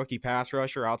and he's a rookie pass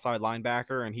rusher, outside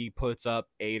linebacker, and he puts up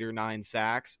 8 or 9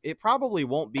 sacks, it probably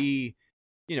won't be,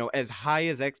 you know, as high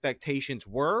as expectations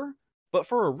were. But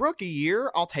for a rookie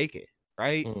year, I'll take it,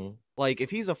 right? Mm-hmm. Like, if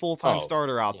he's a full-time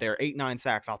starter out there, 8, 9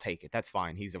 sacks, I'll take it. That's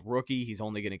fine. He's a rookie. He's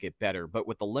only going to get better. But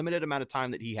with the limited amount of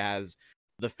time that he has,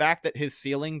 the fact that his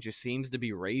ceiling just seems to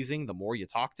be raising the more you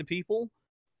talk to people,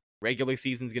 regular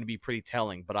season's going to be pretty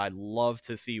telling. But I'd love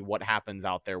to see what happens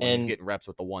out there when he's getting reps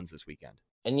with the ones this weekend.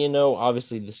 And, you know,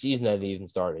 obviously the season hasn't even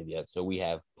started yet, so we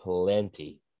have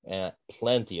plenty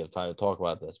of time to talk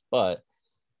about this. But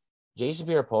Jason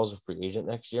Pierre-Paul's a free agent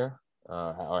next year.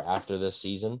 Or after this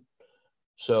season.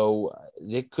 So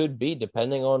it could be,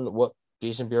 depending on what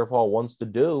Jason Pierre-Paul wants to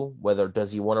do, whether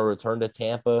does he want to return to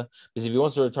Tampa? Because if he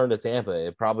wants to return to Tampa,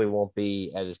 it probably won't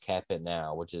be at his cap hit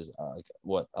now, which is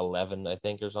 11, I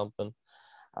think, or something.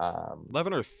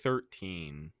 11 or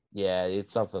 13. Yeah,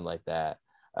 it's something like that.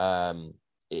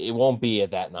 It won't be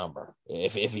at that number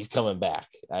if he's coming back.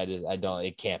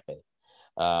 It can't be.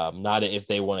 Not if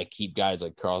they want to keep guys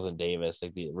like Carlton Davis,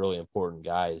 like the really important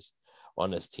guys on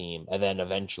this team, and then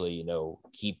eventually, you know,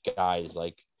 keep guys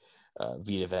like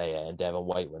Vita Vea and Devin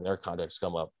White when their contracts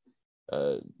come up.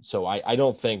 So I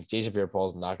don't think Jason Pierre-Paul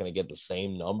is not going to get the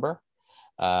same number.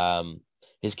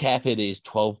 His cap hit is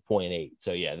 12.8.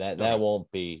 So yeah, that will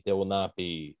not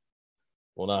be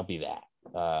that.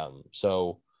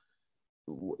 So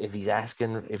if he's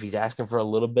asking for a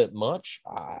little bit much,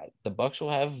 the Bucs will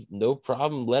have no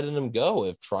problem letting him go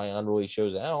if Tryon really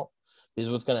shows out. Is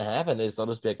what's going to happen is they'll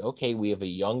just be like, okay, we have a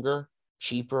younger,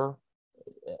 cheaper,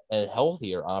 and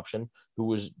healthier option who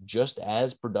was just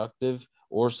as productive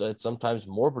or sometimes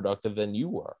more productive than you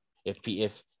were. If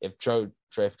Tryon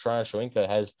Shoyinka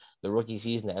has the rookie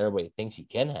season that everybody thinks he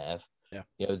can have,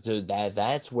 you know,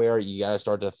 that's where you got to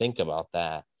start to think about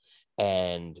that.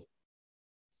 And,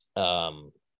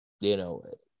 you know,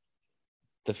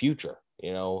 the future,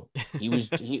 you know,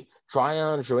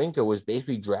 Tryon Shoyinka was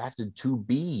basically drafted to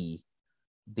be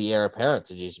the heir apparent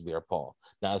to Jason Pierre-Paul.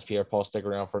 Now, does Pierre-Paul stick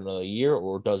around for another year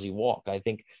or does he walk? I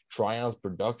think Tryon's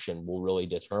production will really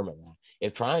determine that.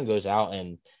 If Tryon goes out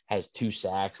and has 2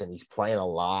 sacks and he's playing a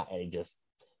lot and he just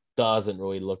doesn't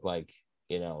really look like,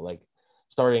 you know, like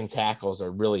starting tackles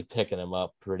are really picking him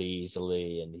up pretty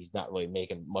easily and he's not really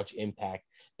making much impact,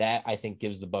 that I think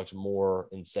gives the Bucs more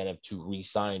incentive to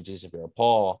re-sign Jason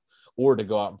Pierre-Paul or to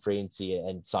go out in free agency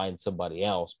and sign somebody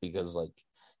else, because like,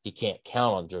 you can't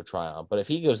count on Joe Tryon. But if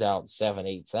he goes out 7,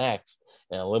 8 sacks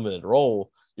in a limited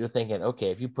role, you're thinking, okay,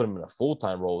 if you put him in a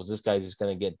full-time role, is this guy just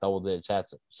going to get double-digit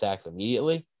sacks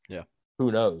immediately? Yeah.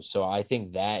 Who knows? So I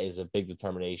think that is a big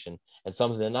determination and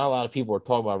something that not a lot of people are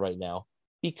talking about right now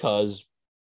because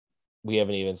we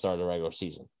haven't even started the regular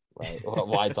season, right?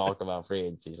 Why talk about free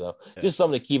agency? So just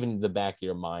something to keep in the back of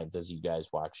your mind as you guys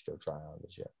watch Joe Tryon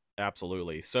this year.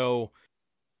 Absolutely. So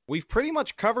we've pretty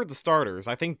much covered the starters.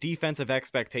 I think defensive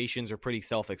expectations are pretty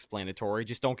self-explanatory.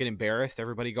 Just don't get embarrassed.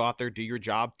 Everybody go out there, do your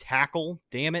job. Tackle.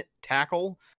 Damn it,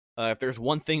 tackle. If there's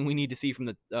one thing we need to see from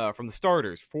the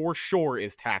starters, for sure,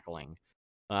 is tackling.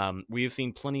 We have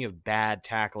seen plenty of bad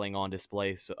tackling on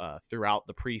display throughout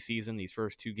the preseason, these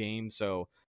first 2 games. So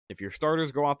if your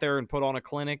starters go out there and put on a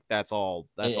clinic, that's all.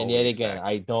 And yet again,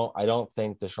 I don't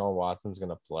think Deshaun Watson's going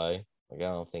to play. Like,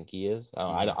 I don't think he is.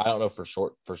 I don't know for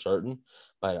certain,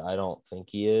 but I don't think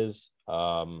he is.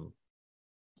 What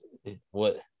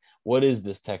what is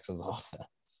this Texans offense?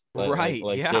 Right.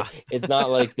 Yeah. It's not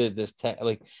like it's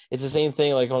the same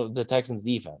thing like on the Texans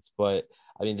defense, but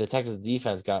I mean the Texans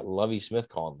defense got Lovie Smith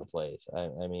calling the plays.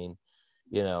 I mean,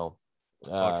 you know,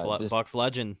 Bucks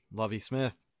legend Lovie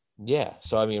Smith. Yeah.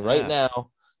 So I mean, right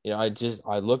now, you know,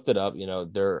 I looked it up. You know,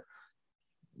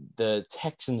 the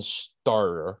Texans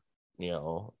starter. You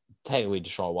know, technically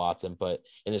Deshaun Watson, but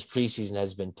in his preseason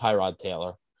has been Tyrod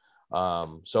Taylor.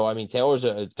 So I mean, Taylor's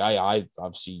a guy I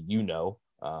obviously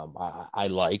I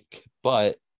like,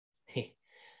 but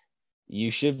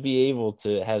you should be able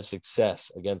to have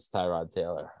success against Tyrod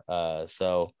Taylor.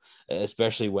 So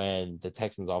especially when the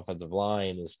Texans offensive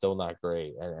line is still not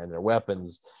great and their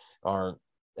weapons aren't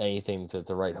anything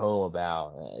to write home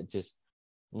about. It's just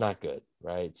not good,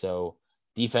 right? So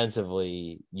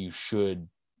defensively, you should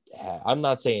have, I'm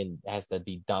not saying it has to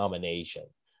be domination,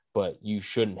 but you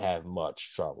shouldn't have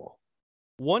much trouble.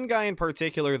 One guy in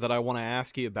particular that I want to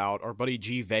ask you about, our buddy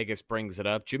G Vegas brings it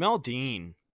up. Jamel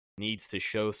Dean needs to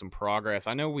show some progress.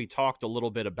 I know we talked a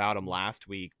little bit about him last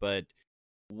week, but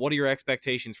what are your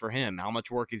expectations for him? How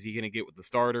much work is he going to get with the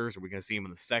starters? Are we going to see him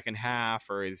in the second half,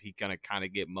 or is he going to kind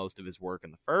of get most of his work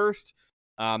in the first?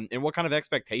 And what kind of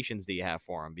expectations do you have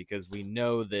for him? Because we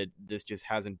know that this just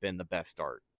hasn't been the best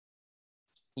start.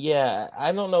 Yeah,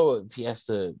 I don't know if he has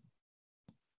to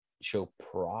show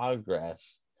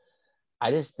progress. I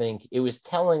just think it was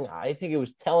telling. I think it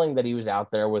was telling that he was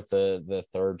out there with the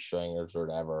third stringers or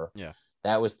whatever. Yeah,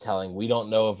 that was telling. We don't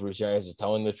know if Bruce Arians is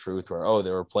telling the truth or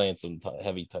they were playing some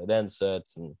heavy tight end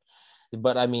sets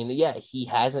but I mean, yeah, he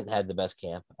hasn't had the best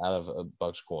camp out of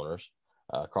Bucs corners.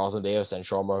 Carlton Davis and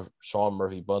Sean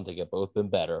Murphy Bunting have both been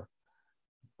better,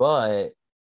 but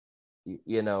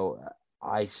you know,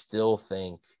 I still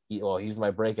think he's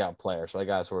my breakout player, so I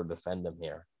got to sort of defend him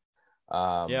here.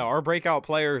 Our breakout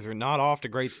players are not off to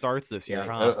great starts this year,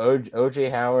 huh? OJ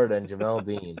Howard and Jamel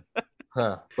Dean,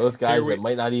 both guys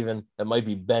that might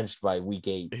be benched by week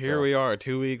 8. Here we are,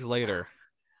 2 weeks later.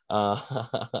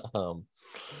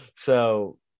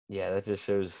 So yeah, that just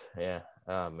shows. Yeah,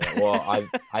 oh man. Well,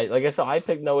 I like I said, I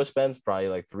picked Noah Spence probably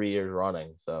like 3 years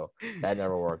running, so that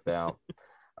never worked out.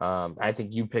 I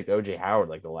think you picked OJ Howard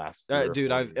like the last.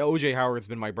 Dude, OJ Howard's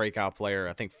been my breakout player.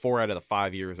 I think 4 out of the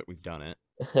 5 years that we've done it.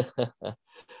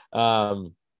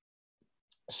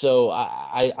 So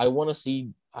I want to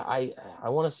see I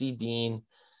want to see Dean.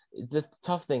 The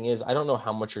tough thing is I don't know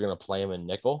how much you're going to play him in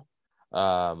nickel.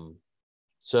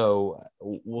 So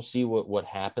we'll see what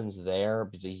happens there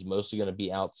because he's mostly going to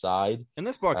be outside. And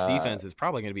this Bucs defense is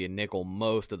probably going to be a nickel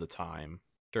most of the time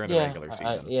during the regular season.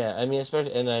 I mean,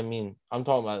 especially, and I mean, I'm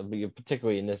talking about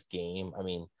particularly in this game. I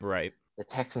mean, right. The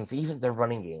Texans, even their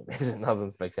running game isn't nothing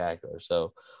spectacular.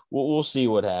 So we'll see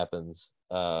what happens.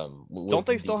 Don't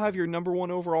they still have your number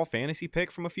 1 overall fantasy pick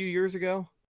from a few years ago?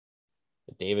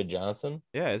 David Johnson?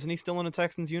 Yeah, isn't he still in a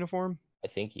Texans uniform? I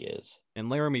think he is. And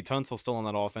Laramie Tunsil's still on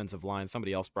that offensive line.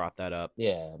 Somebody else brought that up.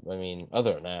 Yeah, I mean,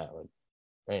 other than that, like,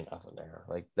 there ain't nothing there.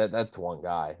 Like that's one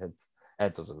guy.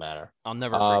 That doesn't matter. I'll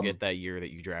never forget that year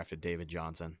that you drafted David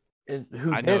Johnson.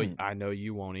 I know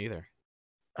you won't either.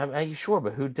 Are you sure?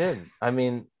 But who didn't? I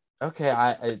mean,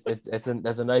 okay, that's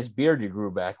a nice beard you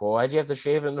grew back. Well, why'd you have to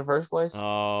shave it in the first place?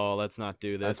 Oh, let's not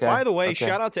do this. Okay. By the way,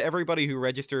 shout out to everybody who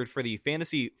registered for the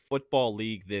Fantasy Football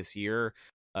League this year.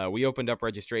 We opened up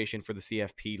registration for the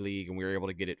CFP League, and we were able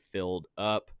to get it filled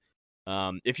up.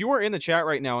 If you are in the chat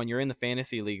right now and you're in the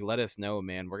Fantasy League, let us know,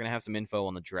 man. We're going to have some info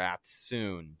on the draft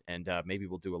soon, and maybe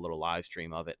we'll do a little live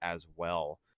stream of it as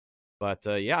well. But,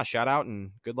 yeah, shout out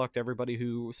and good luck to everybody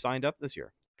who signed up this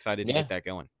year. Excited to get that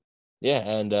going. Yeah,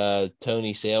 and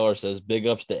Tony Saylor says, big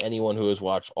ups to anyone who has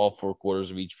watched all 4 quarters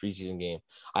of each preseason game.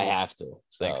 I have to.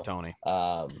 So, thanks, Tony.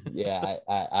 Yeah,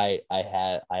 I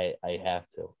have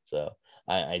to. So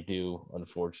I do,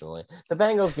 unfortunately. The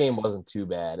Bengals game wasn't too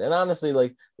bad. And honestly,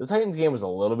 like, the Titans game was a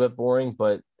little bit boring,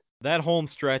 but that home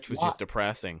stretch was just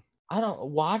depressing.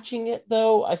 Watching it,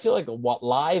 though, I feel like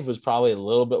live was probably a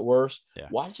little bit worse. Yeah.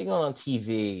 Watching it on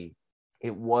TV,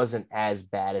 it wasn't as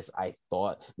bad as I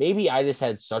thought. Maybe I just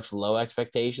had such low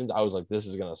expectations. I was like, this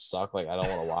is going to suck. Like, I don't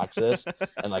want to watch this.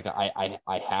 And like, I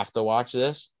have to watch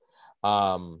this.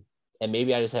 And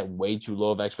maybe I just had way too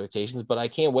low of expectations, but I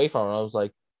can't wait for it. I was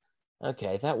like,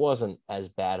 okay, that wasn't as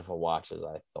bad of a watch as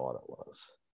I thought it was.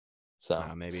 So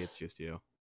maybe it's just you.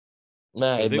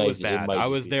 Nah, it was bad. I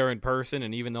was there in person,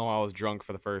 and even though I was drunk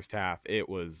for the first half, it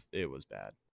was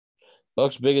bad.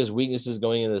 Bucks' biggest weaknesses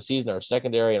going into the season are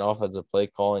secondary and offensive play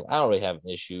calling. I don't really have an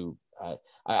issue.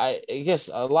 I guess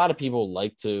a lot of people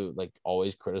like to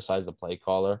always criticize the play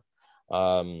caller.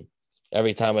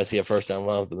 Every time I see a first down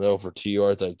run with the middle for 2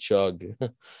 yards, I chug.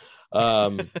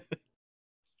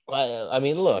 I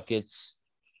mean, look, it's,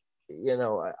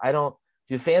 I don't.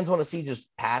 Do fans want to see just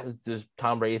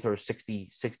Tom Brady throw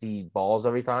 60 balls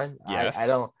every time? Yes. I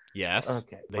don't. Yes.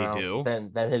 Okay. They do.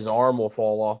 Then his arm will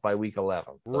fall off by week 11.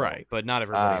 So, right. But not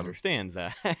everybody understands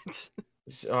that.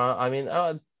 I mean,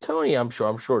 Tony, I'm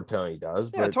sure Tony does.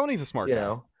 Yeah, but, Tony's a smart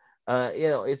guy.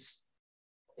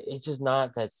 It's just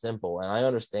not that simple. And I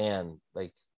understand,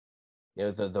 like,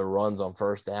 the runs on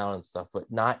first down and stuff,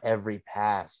 but not every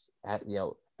pass,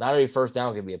 not every first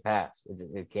down can be a pass.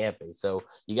 It can't be. So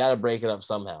you got to break it up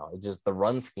somehow. It's just the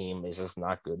run scheme is just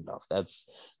not good enough. That's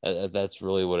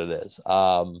really what it is.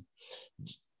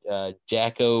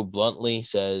 Jacko bluntly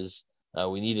says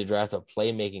we need to draft a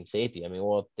playmaking safety. I mean,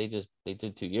 well, they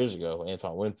did 2 years ago,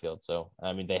 Antoine Winfield. So,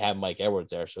 I mean, they have Mike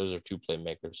Edwards there. So those are two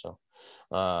playmakers.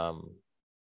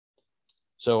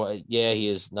 So, yeah, he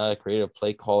is not a creative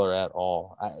play caller at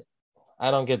all.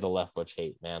 I don't get the Leftwich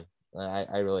hate, man.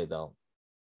 I really don't.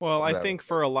 Well, I think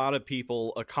for a lot of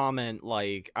people, a comment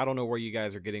like, I don't know where you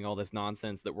guys are getting all this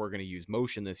nonsense that we're going to use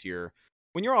motion this year.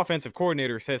 When your offensive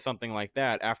coordinator says something like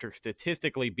that after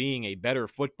statistically being a better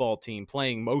football team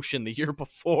playing motion the year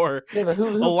before, a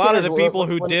lot of the people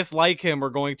who dislike him are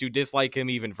going to dislike him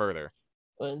even further.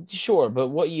 Sure, but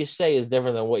what you say is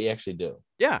different than what you actually do.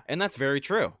 Yeah, and that's very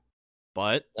true.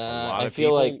 But a lot of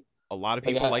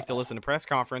people like to listen to press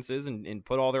conferences and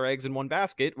put all their eggs in one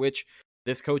basket, which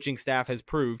this coaching staff has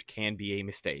proved can be a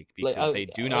mistake because they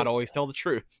do not always tell the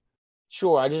truth.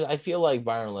 Sure, I feel like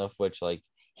Byron Leftwich, like,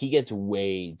 he gets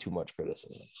way too much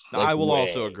criticism. Like, I will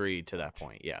also agree to that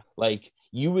point. Yeah, like,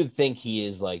 you would think he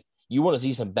is, like, you want to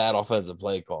see some bad offensive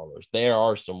play callers. There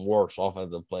are some worse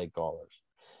offensive play callers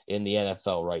in the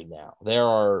NFL right now. There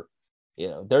are.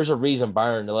 There's a reason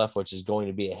Byron Leftwich is going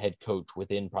to be a head coach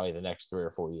within probably the next 3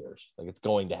 or 4 years. Like, it's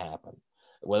going to happen.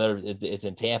 Whether it's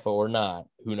in Tampa or not,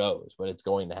 who knows? But it's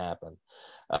going to happen.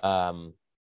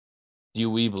 Do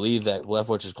we believe that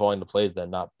Leftwich is calling the plays, then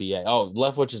not BA? Oh,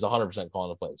 Leftwich is 100% calling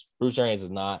the plays. Bruce Arians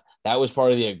is not. That was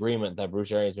part of the agreement that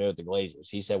Bruce Arians made with the Glazers.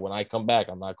 He said, when I come back,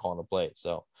 I'm not calling the plays.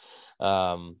 So,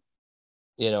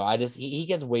 he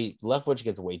gets Leftwich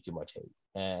gets way too much hate.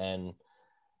 And,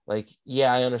 like,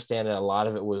 yeah, I understand that a lot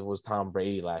of it was Tom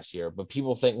Brady last year, but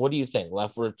people think, what do you think?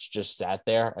 Leftwich just sat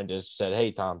there and just said,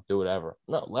 hey, Tom, do whatever.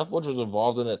 No, Leftwich was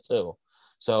involved in it too.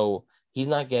 So he's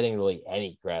not getting really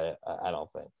any credit, I don't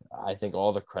think. I think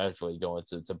all the credit's really going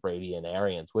to Brady and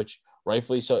Arians, which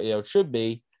rightfully so, it should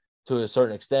be to a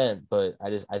certain extent, but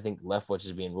I think Leftwich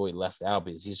is being really left out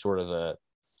because he's kind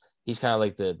of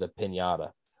like the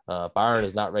pinata. Byron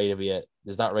is not ready to be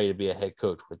a head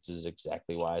coach, which is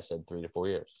exactly why I said 3 to 4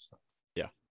 years. Yeah,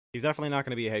 he's definitely not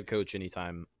going to be a head coach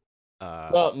anytime.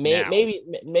 Well, maybe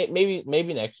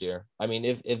next year. I mean,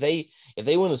 if they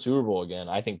win the Super Bowl again,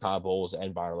 I think Todd Bowles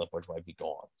and Byron Leftwich might be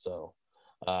gone. So,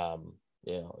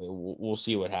 we'll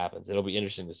see what happens. It'll be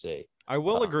interesting to see. I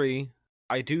will agree.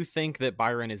 I do think that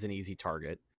Byron is an easy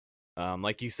target.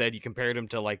 Like you said, you compared him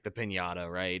to like the pinata,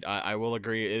 right? I will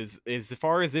agree. As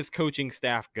far as this coaching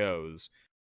staff goes,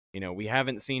 we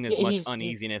haven't seen as much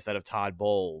uneasiness out of Todd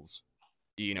Bowles.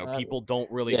 People don't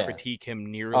really critique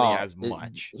him nearly as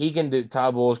much.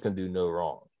 Todd Bowles can do no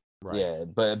wrong. Right. Yeah,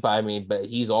 but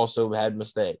he's also had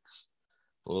mistakes.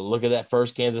 Look at that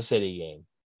first Kansas City game,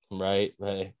 right?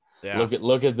 Yeah.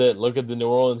 Look at the New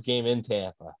Orleans game in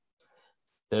Tampa.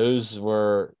 Those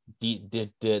were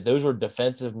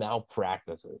defensive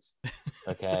malpractices.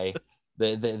 Okay,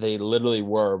 they literally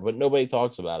were, but nobody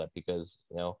talks about it because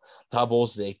Todd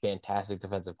Bowles is a fantastic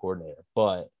defensive coordinator,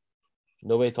 but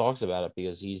nobody talks about it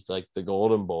because he's like the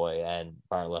golden boy, and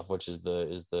Byron Leftwich is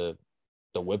the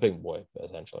whipping boy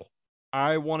essentially.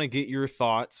 I want to get your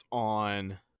thoughts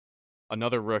on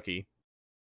another rookie,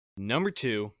 number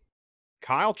 2,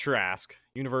 Kyle Trask,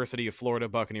 University of Florida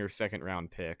Buccaneers 2nd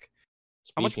round pick.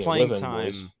 How much playing time?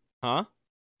 Boys. Huh?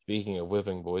 Speaking of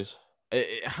whipping boys.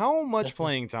 How much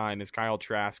playing time is Kyle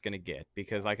Trask going to get?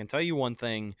 Because I can tell you one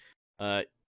thing.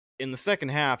 In the second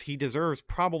half, he deserves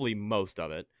probably most of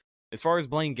it. As far as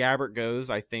Blaine Gabbert goes,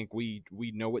 I think we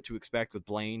know what to expect with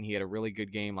Blaine. He had a really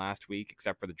good game last week,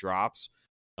 except for the drops.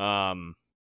 Kyle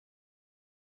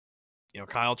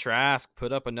Trask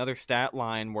put up another stat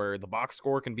line where the box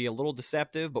score can be a little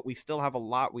deceptive, but we still have a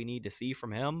lot we need to see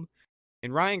from him.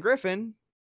 And Ryan Griffin,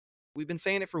 we've been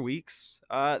saying it for weeks.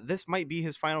 This might be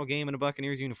his final game in a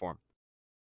Buccaneers uniform.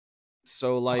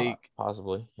 So, like,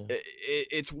 possibly, yeah.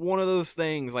 It's one of those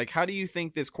things. Like, how do you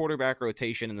think this quarterback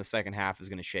rotation in the second half is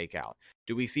going to shake out?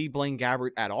 Do we see Blaine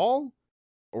Gabbert at all?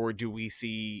 Or do we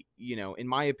see, in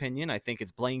my opinion, I think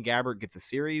it's Blaine Gabbert gets a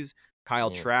series,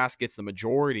 Kyle Trask gets the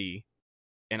majority,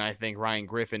 And I think Ryan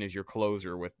Griffin is your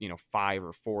closer with, 5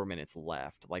 or 4 minutes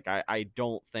left. Like, I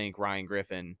don't think Ryan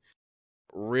Griffin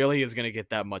really is going to get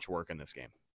that much work in this game.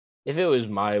 If it was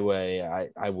my way,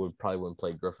 I would probably wouldn't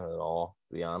play Griffin at all,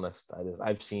 to be honest.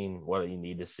 I've seen what you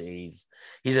need to see.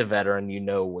 He's a veteran. You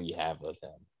know what you have with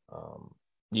him.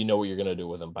 You know what you're going to do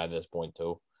with him by this point,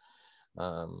 too.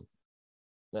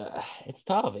 It's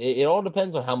tough. It all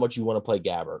depends on how much you want to play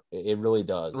Gabbert. It really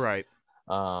does. Right.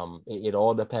 It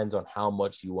all depends on how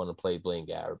much you want to play Blaine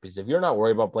Gabbert. Because if you're not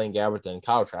worried about Blaine Gabbert, then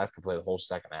Kyle Trask can play the whole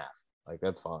second half. Like,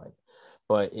 that's fine.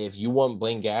 But if you want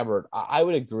Blaine Gabbert, I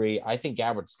would agree. I think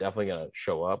Gabbert's definitely going to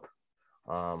show up.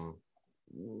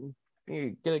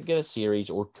 Get a series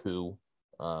or two,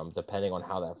 depending on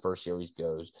how that first series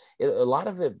goes. A lot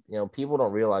of it, people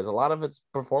don't realize a lot of it's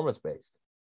performance based.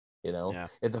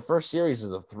 If the first series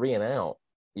is a 3 and out,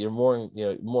 you're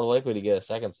more likely to get a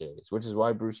second series, which is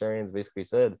why Bruce Arians basically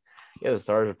said, the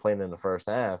starters are playing in the first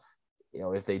half.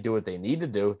 If they do what they need to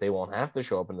do, they won't have to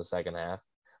show up in the second half.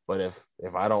 But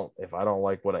if I don't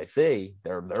like what I see,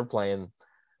 they're playing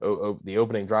the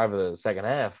opening drive of the second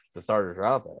half. The starters are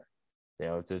out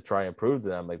there, to try and prove to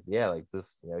them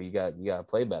this, you got to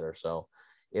play better. So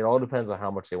it all depends on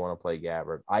how much they want to play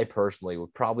Gabbert. I personally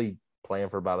would probably play him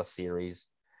for about a series,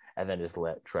 and then just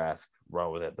let Trask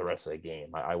run with it the rest of the game.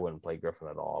 I wouldn't play Griffin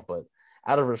at all, but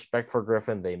out of respect for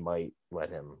Griffin, they might let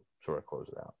him sort of close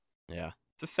it out. Yeah.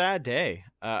 It's a sad day.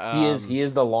 He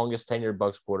is the longest tenured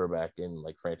Bucs quarterback in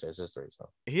franchise history. So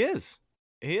he is.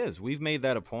 We've made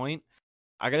that a point.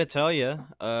 I got to tell you,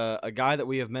 a guy that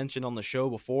we have mentioned on the show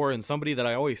before, and somebody that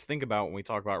I always think about when we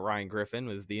talk about Ryan Griffin,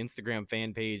 is the Instagram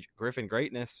fan page Griffin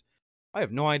Greatness. I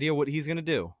have no idea what he's going to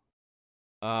do,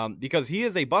 because he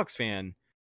is a Bucs fan,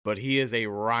 but he is a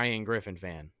Ryan Griffin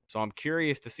fan. So I'm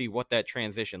curious to see what that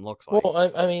transition looks like.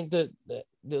 Well, I mean,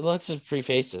 let's just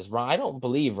preface this. I don't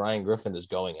believe Ryan Griffin is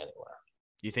going anywhere.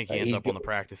 You think he ends up on the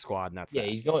practice squad, and that's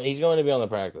He's going to be on the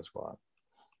practice squad.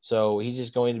 So he's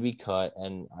just going to be cut,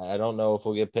 and I don't know if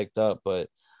he'll get picked up, but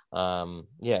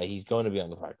he's going to be on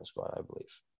the practice squad, I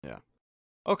believe. Yeah.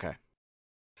 Okay.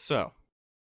 So,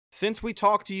 since we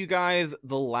talked to you guys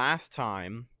the last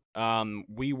time,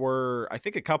 we were, I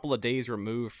think, a couple of days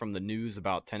removed from the news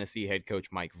about Tennessee head coach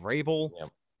Mike Vrabel. Yep.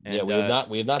 And,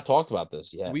 we have not talked about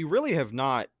this yet. We really have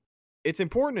not. It's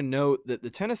important to note that the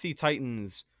Tennessee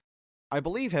Titans, I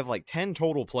believe, have 10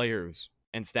 total players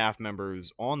and staff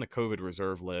members on the COVID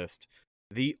reserve list.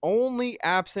 The only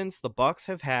absence the Bucs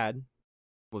have had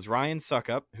was Ryan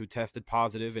Suckup, who tested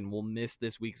positive and will miss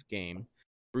this week's game.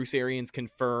 Bruce Arians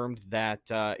confirmed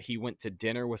that he went to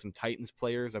dinner with some Titans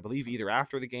players, I believe either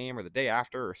after the game or the day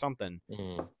after or something.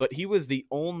 But he was the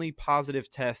only positive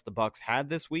test the Bucs had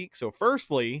this week. So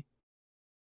firstly,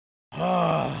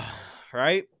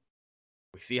 right?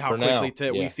 We see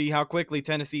how quickly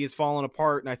Tennessee is falling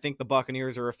apart, and I think the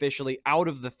Buccaneers are officially out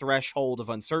of the threshold of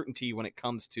uncertainty when it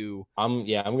comes to. I'm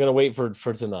gonna wait for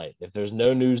tonight. If there's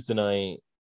no news tonight,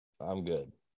 I'm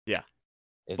good. Yeah.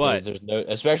 But there's no,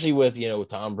 especially with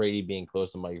Tom Brady being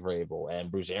close to Mike Vrabel and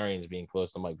Bruce Arians being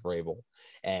close to Mike Vrabel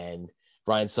and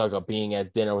Ryan Suckup being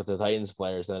at dinner with the Titans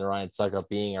players and Ryan Suckup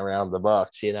being around the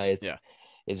Bucs,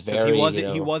 it's very.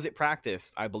 He was at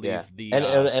practice, I believe. Yeah.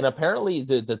 And apparently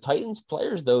the Titans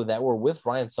players though that were with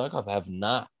Ryan Suckup have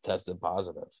not tested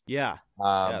positive. Yeah,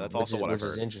 that's also what I've heard.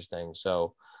 Which is interesting.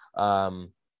 So, I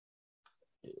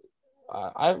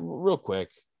real quick,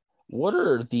 what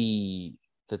are the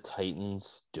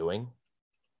Titans doing?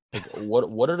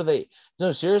 What are they?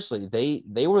 No, seriously,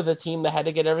 they were the team that had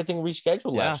to get everything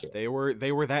rescheduled last year.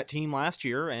 They were that team last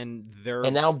year, and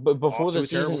now before the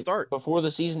season start. Before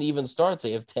the season even starts,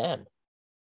 they have 10.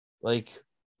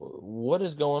 What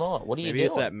is going on? What are you doing? Maybe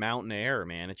it's that mountain air,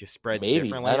 man. It just spreads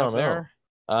differently. I don't know.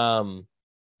 There.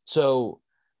 So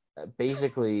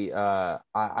basically, I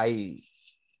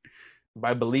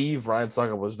believe Ryan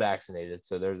Suckup was vaccinated,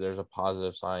 so there's a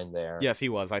positive sign there. Yes, he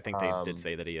was. I think they did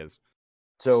say that he is.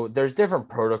 So there's different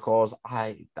protocols.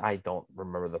 I don't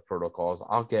remember the protocols.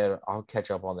 I'll catch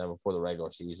up on them before the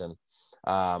regular season.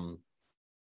 I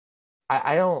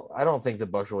don't think the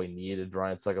Bucs really needed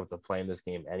Ryan Suckup to play in this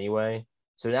game anyway.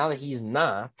 So now that he's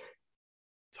not,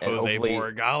 it's Jose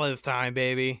Borregales time,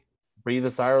 baby. Breathe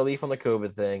a sigh of relief on the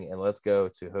COVID thing, and let's go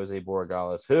to Jose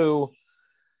Borregales, who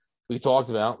we talked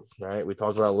about, right? We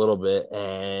talked about a little bit,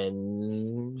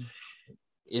 and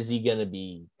is he going to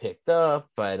be picked up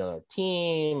by another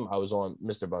team? I was on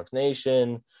Mr. Bucs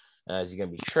Nation. Is he going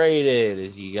to be traded?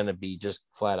 Is he going to be just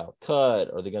flat out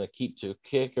cut? Are they going to keep 2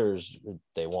 kickers?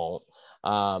 They won't.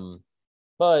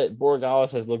 But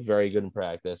Borregales has looked very good in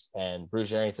practice, and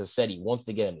Bruce Arians has said he wants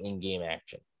to get him in-game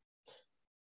action.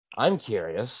 I'm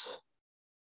curious,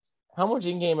 how much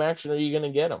in-game action are you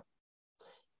going to get him?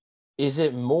 Is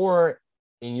it more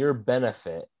in your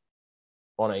benefit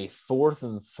on a 4th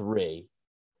and 3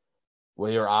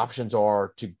 where your options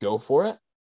are to go for it,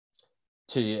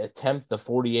 to attempt the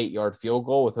 48-yard field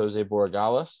goal with Jose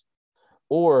Borregales,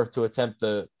 or to attempt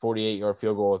the 48-yard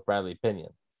field goal with Bradley Pinion?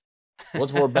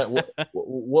 What's more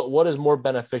what is more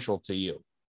beneficial to you?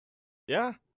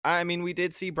 Yeah. I mean, we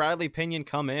did see Bradley Pinion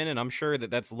come in, and I'm sure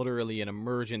that that's literally an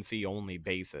emergency-only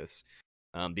basis,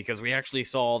 because we actually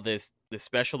saw this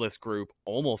specialist group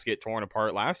almost get torn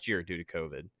apart last year due to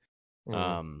COVID.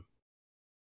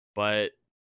 But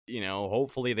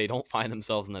hopefully they don't find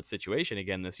themselves in that situation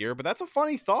again this year. But that's a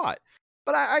funny thought.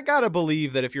 But I gotta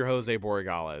believe that if you're Jose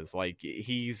Borregales, like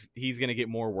he's gonna get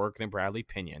more work than Bradley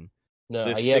Pinion. No,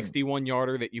 the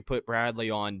 61-yarder that you put Bradley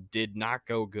on did not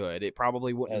go good. It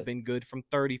probably wouldn't have been good from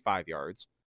 35 yards.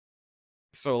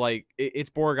 So, like, it's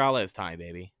Borregales time,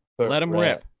 baby. Let him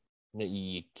rip. No,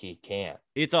 you can't.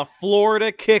 It's a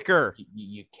Florida kicker.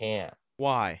 You can't.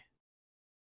 Why?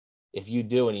 If you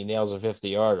do and he nails a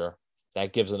 50-yarder,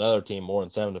 that gives another team more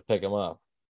incentive to pick him up.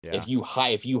 Yeah. If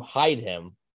you hide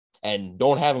him and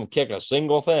don't have him kick a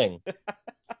single thing,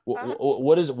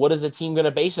 what is the team going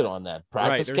to base it on then?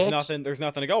 Practice kicks? There's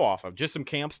nothing to go off of. Just some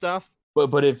camp stuff.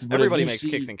 But everybody makes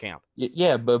kicks in camp.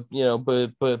 Yeah, but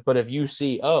if you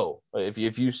see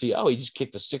he just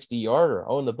kicked a 60-yarder,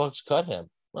 and the Bucs cut him.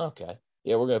 Okay,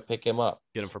 yeah, we're going to pick him up.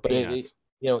 Get him for peanuts.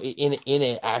 In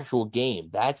an actual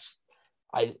game,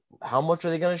 how much are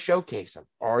they going to showcase him?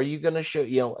 Are you going to show?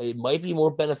 It might be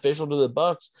more beneficial to the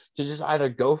Bucs to just either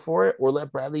go for it or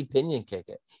let Bradley Pinion kick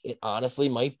it. It honestly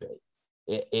might be.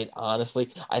 It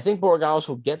honestly, I think Borregales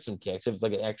will get some kicks if it's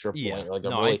like an extra point. Yeah.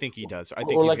 Or I think he does. I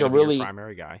think he's like a really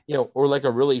primary guy. Or like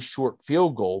a really short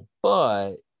field goal.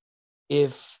 But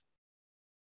if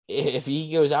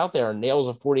he goes out there and nails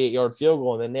a 48-yard field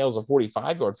goal and then nails a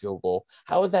 45-yard field goal,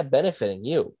 how is that benefiting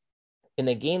you? In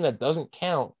a game that doesn't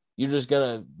count, you're just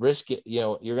gonna risk it.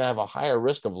 You're gonna have a higher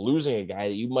risk of losing a guy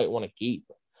that you might want to keep.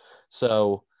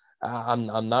 So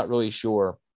I'm not really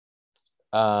sure.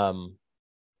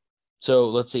 So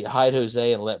let's see, hide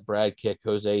Jose and let Brad kick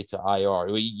Jose to IR.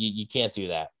 You can't do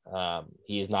that.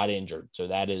 He is not injured. So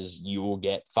you will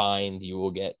get fined. You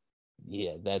will get,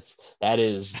 that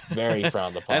is very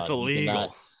frowned upon. That's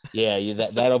illegal.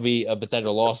 That'll be a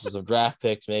potential losses of draft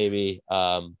picks maybe.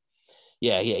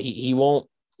 He won't,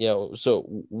 so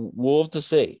we'll have to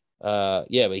see. But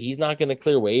he's not going to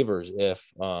clear waivers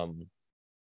if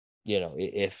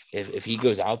he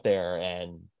goes out there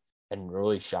and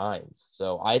really shines.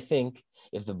 So I think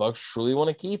if the Bucs truly want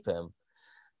to keep him,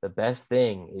 the best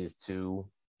thing is to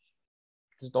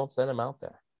just don't send him out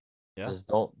there. Yeah. Just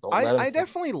don't let him. I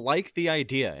definitely like the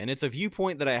idea, and it's a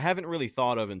viewpoint that I haven't really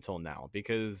thought of until now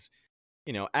because,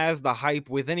 as the hype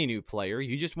with any new player,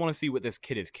 you just want to see what this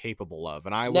kid is capable of,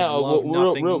 and I would love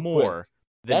nothing more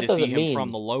than to see him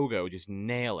from the logo just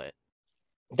nail it.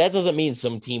 That doesn't mean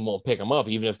some team won't pick him up,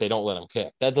 even if they don't let him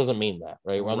kick. That doesn't mean that,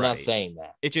 right? Well, I'm not saying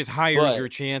that. It just higher your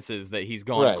chances that he's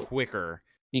gone quicker.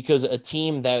 Because a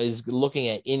team that is looking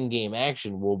at in-game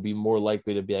action will be more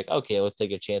likely to be like, okay, let's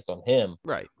take a chance on him.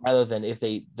 Right. Rather than if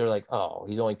they're like, oh,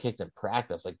 he's only kicked in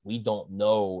practice. Like, we don't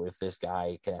know if this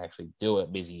guy can actually do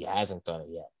it because he hasn't done it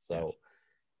yet. So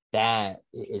that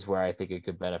is where I think it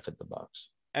could benefit the Bucs.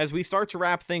 As we start to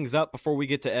wrap things up before we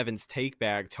get to Evan's take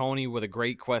bag, Tony with a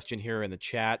great question here in the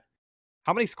chat.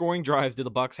 How many scoring drives do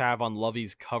the Bucs have on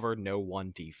Lovey's cover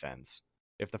no-1 defense?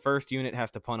 If the first unit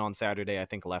has to punt on Saturday, I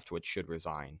think Leftwich should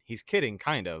resign. He's kidding,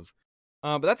 kind of.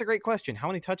 But that's a great question. How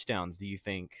many touchdowns do you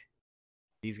think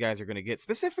these guys are going to get?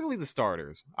 Specifically the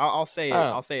starters. I'll say it.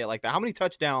 I'll say it like that. How many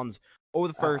touchdowns over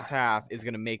the first half is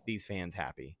going to make these fans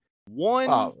happy?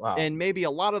 One, and maybe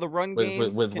a lot of the run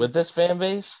game. With this fan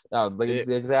base,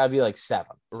 that'd be like 7.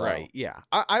 So. Right, yeah.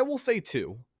 I will say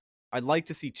 2. I'd like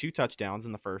to see 2 touchdowns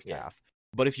in the first half.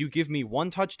 But if you give me 1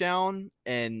 touchdown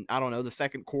and, I don't know, the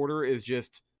second quarter is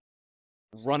just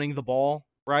running the ball,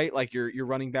 right? Like your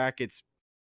running back, it's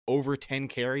over 10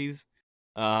 carries,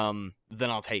 then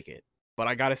I'll take it. But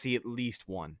I got to see at least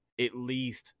 1. At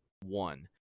least 1.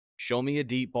 Show me a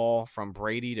deep ball from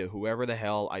Brady to whoever the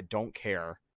hell. I don't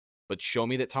care. But show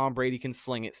me that Tom Brady can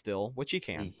sling it still, which he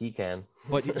can. He can.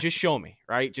 But just show me,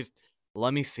 right? Just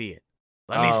let me see it.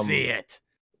 Let me see it.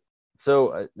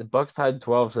 So the Bucs tied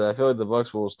 12, so I feel like the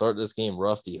Bucs will start this game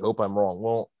rusty. Hope I'm wrong.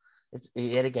 Well, it's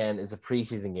a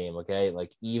preseason game, okay?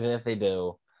 Like, even if they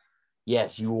do,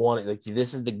 yes, you want it. Like,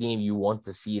 this is the game you want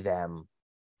to see them,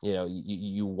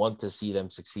 you want to see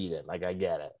them succeed in. Like, I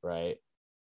get it, right?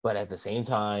 But at the same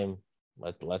time,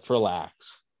 let's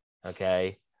relax,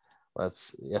 okay?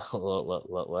 let's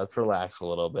relax a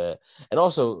little bit. And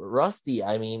also, Rusty,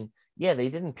 I mean, yeah, they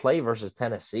didn't play versus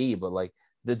Tennessee, but like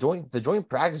the joint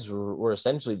practices were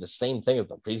essentially the same thing as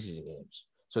the preseason games.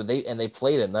 So they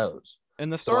played in those.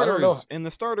 And the So I don't know.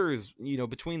 starters,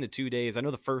 between the 2 days, I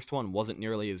know the first one wasn't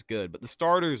nearly as good, but the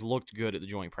starters looked good at the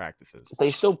joint practices.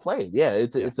 They still played. Yeah,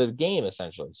 it's a game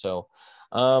essentially. So,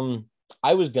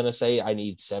 I was gonna say I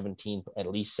need at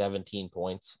least 17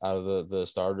 points out of the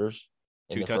starters.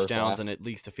 2 touchdowns and at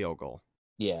least a field goal.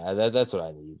 Yeah, that's what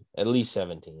I need. At least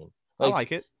 17. I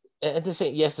like it. And to say,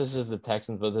 yes, this is the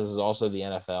Texans, but this is also the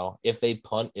NFL. If they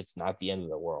punt, it's not the end of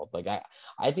the world. Like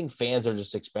I think fans are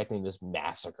just expecting this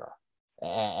massacre,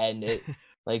 and it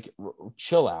like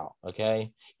chill out,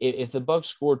 okay? If the Bucs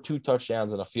score 2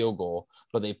 touchdowns and a field goal,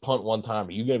 but they punt one time,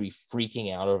 are you gonna be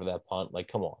freaking out over that punt? Like,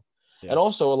 come on. Yeah. And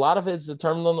also, a lot of it's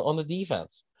determined on the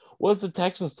defense. What if the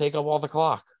Texans take up all the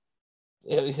clock?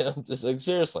 Just like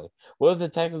seriously, what if the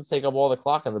Texans take up all the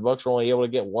clock and the Bucs are only able to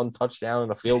get 1 touchdown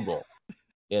and a field goal?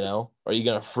 Are you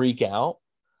gonna freak out?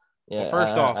 Yeah. Well,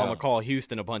 first off, I'm gonna call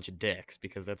Houston a bunch of dicks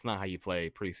because that's not how you play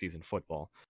preseason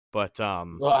football. But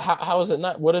well, how is it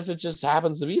not? What if it just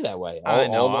happens to be that way? I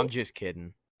know. I'm just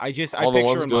kidding. I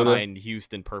picture in my mind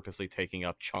Houston purposely taking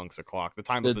up chunks of clock. The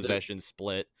time of possession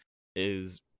split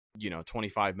is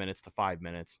 25 minutes to 5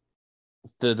 minutes.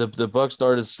 The Bucs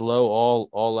started slow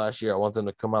all last year. I want them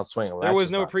to come out swinging. There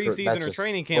was no preseason or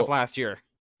training camp last year.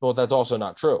 Well, that's also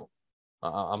not true.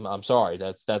 I'm sorry.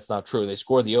 That's not true. They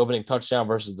scored the opening touchdown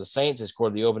versus the Saints. They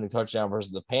scored the opening touchdown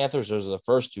versus the Panthers. Those are the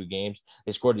first 2 games.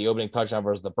 They scored the opening touchdown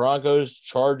versus the Broncos,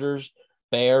 Chargers,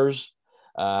 Bears.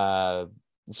 So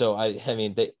I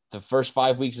mean, the first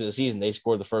 5 weeks of the season, they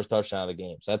scored the first touchdown of the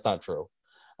games. That's not true.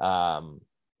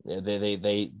 They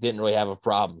didn't really have a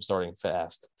problem starting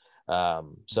fast.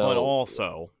 But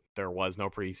also there was no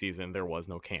preseason, there was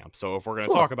no camp. So if we're going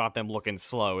to talk about them looking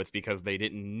slow, it's because they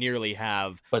didn't nearly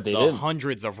have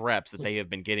hundreds of reps that they have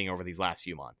been getting over these last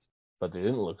few months. But they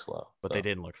didn't look slow. They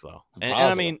didn't look slow. And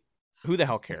I mean, who the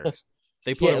hell cares?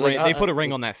 They put a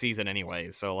ring on that season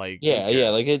anyway. So like,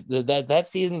 that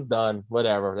season's done.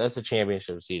 Whatever. That's a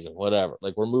championship season. Whatever.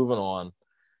 Like, we're moving on.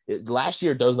 Last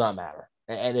year does not matter.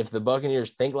 And if the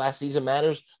Buccaneers think last season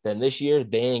matters, then this year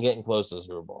they ain't getting close to the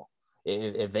Super Bowl.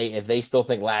 If they still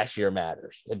think last year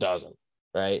matters, it doesn't,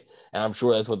 right? And I'm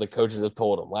sure that's what the coaches have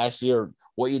told them. Last year,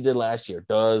 what you did last year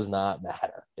does not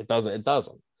matter. It doesn't.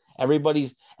 Everybody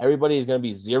is going to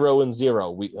be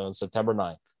 0-0 on September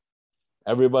 9th.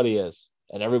 Everybody is,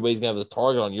 and everybody's going to have the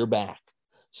target on your back.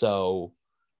 So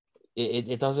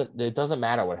it doesn't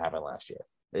matter what happened last year.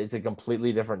 It's a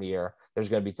completely different year. There's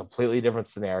going to be completely different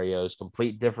scenarios,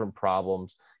 complete different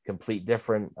problems, complete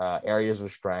different areas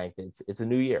of strength. It's a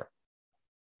new year.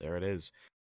 There it is.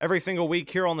 Every single week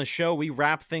here on the show, we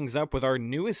wrap things up with our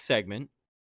newest segment.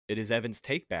 It is Evan's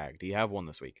Take Bag. Do you have one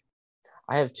this week?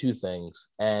 I have 2 things,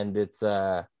 and it's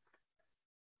there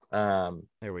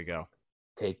we go.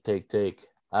 Take.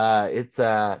 It's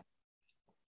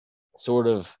sort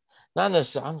of not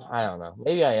necessarily. I don't know.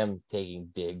 Maybe I am taking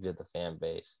digs at the fan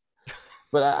base,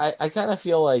 but I kind of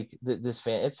feel like this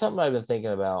fan. It's something I've been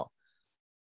thinking about.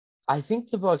 I think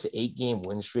the Bucs' 8-game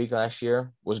win streak last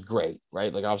year was great,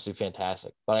 right? Like, obviously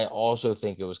fantastic. But I also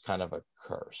think it was kind of a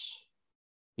curse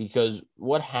because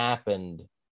what happened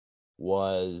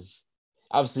was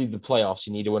obviously the playoffs.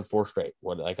 You need to win 4 straight.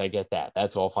 I get that.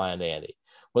 That's all fine and dandy.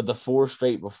 But the 4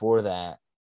 straight before that,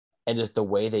 and just the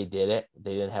way they did it,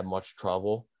 they didn't have much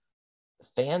trouble.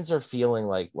 Fans are feeling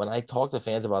like when I talk to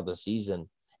fans about the season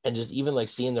and just even like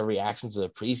seeing the reactions of the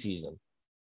preseason,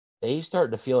 they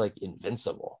start to feel like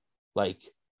invincible. Like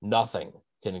nothing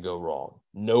can go wrong.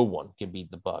 No one can beat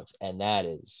the Bucs. And that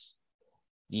is,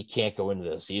 you can't go into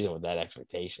the season with that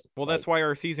expectation. Well, that's why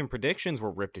our season predictions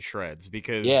were ripped to shreds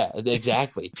because. Yeah,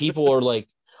 exactly. People are like,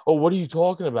 oh, what are you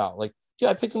talking about? Like, dude,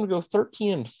 I picked them to go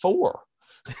 13-4.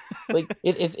 Like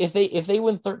if they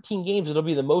win 13 games, it'll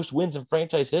be the most wins in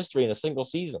franchise history in a single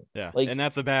season. Yeah, like, and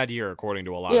that's a bad year according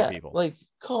to a lot of people. Like,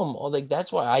 come on, like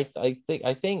that's why I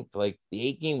think like the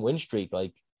 8-game win streak,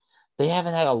 like they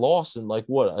haven't had a loss in like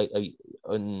what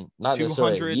not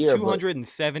necessarily a year,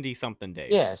 270 something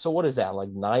days. Yeah, so what is that, like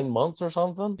 9 months or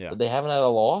something? Yeah, they haven't had a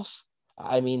loss.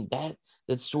 I mean that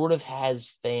sort of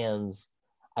has fans,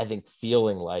 I think,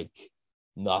 feeling like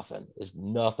nothing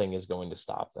is going to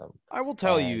stop them. I will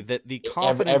tell you that the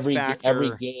confidence factor,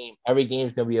 every game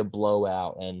is going to be a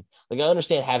blowout, and like I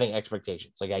understand having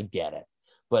expectations, like I get it,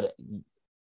 but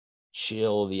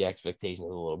chill the expectations a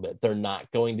little bit. They're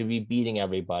not going to be beating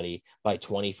everybody by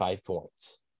 25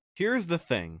 points. Here's the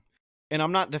thing. and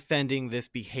I'm not defending this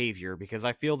behavior because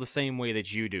I feel the same way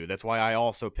that you do. That's why I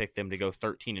also picked them to go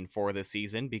 13-4 this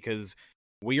season, because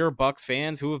we are Bucks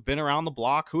fans who have been around the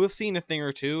block, who have seen a thing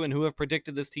or two, and who have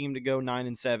predicted this team to go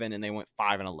 9-7, and they went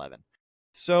 5-11.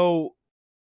 So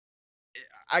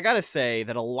I gotta say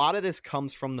that a lot of this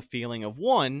comes from the feeling of,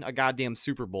 one, a goddamn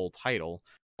Super Bowl title.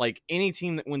 Like, any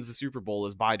team that wins the Super Bowl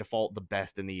is by default the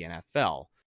best in the NFL.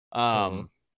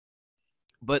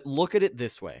 But look at it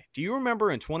this way. Do you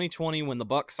remember in 2020 when the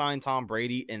Bucks signed Tom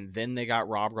Brady and then they got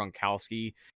Rob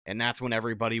Gronkowski? And that's when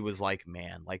everybody was like,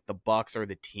 man, like, the Bucks are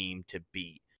the team to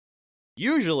beat.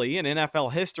 Usually in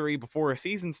NFL history, before a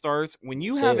season starts, when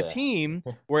you have a team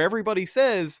where everybody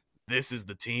says, this is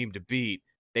the team to beat,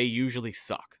 they usually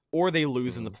suck or they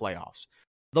lose in the playoffs.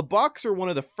 The Bucks are one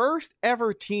of the first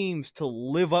ever teams to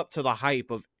live up to the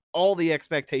hype of all the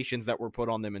expectations that were put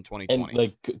on them in 2020. And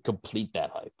like complete that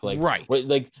hype. Like, right.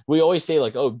 Like we always say,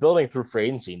 like, oh, building through free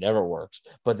agency never works.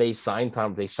 But they signed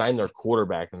their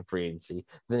quarterback in free agency.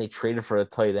 Then they traded for a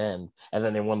tight end, and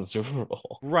then they won the Super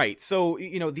Bowl. Right. So,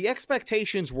 the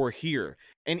expectations were here.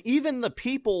 And even the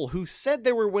people who said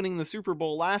they were winning the Super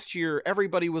Bowl last year,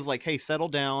 everybody was like, hey, settle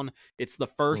down. It's the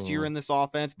first year in this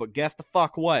offense. But guess the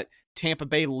fuck what? Tampa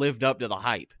Bay lived up to the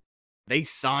hype. They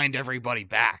signed everybody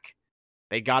back.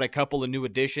 They got a couple of new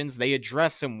additions. They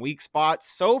addressed some weak spots.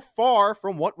 So far,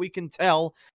 from what we can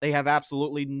tell, they have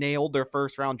absolutely nailed their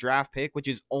first-round draft pick, which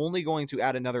is only going to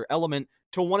add another element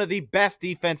to one of the best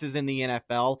defenses in the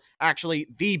NFL. Actually,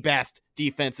 the best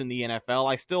defense in the NFL.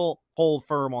 I still hold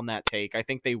firm on that take. I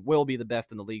think they will be the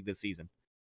best in the league this season.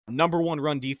 Number one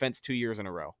run defense 2 years in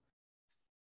a row.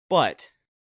 But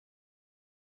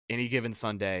any given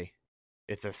Sunday,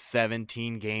 it's a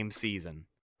 17-game season.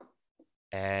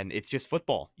 And it's just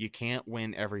football. You can't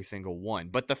win every single one.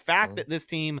 But the fact that this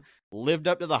team lived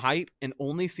up to the hype and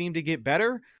only seemed to get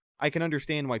better, I can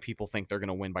understand why people think they're going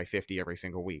to win by 50 every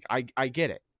single week. I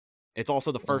get it. It's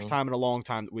also the first time in a long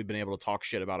time that we've been able to talk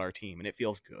shit about our team, and it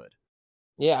feels good.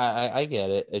 Yeah, I get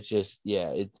it. It's just,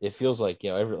 it feels like,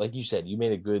 like you said, you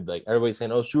made a good, like, everybody's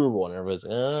saying, oh, Super Bowl, and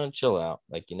everybody's, chill out.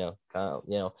 Like,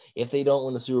 if they don't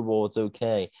win the Super Bowl, it's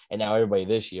okay. And now everybody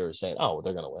this year is saying, oh,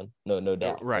 they're going to win. No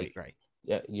doubt. Right.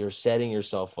 Yeah, you're setting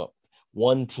yourself up.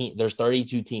 One team, there's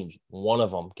 32 teams. One of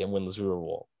them can win the Super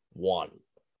Bowl. One.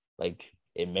 Like,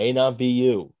 it may not be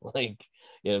you. Like,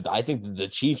 I think the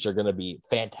Chiefs are going to be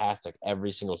fantastic every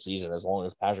single season as long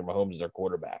as Patrick Mahomes is their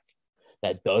quarterback.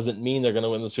 That doesn't mean they're going to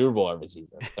win the Super Bowl every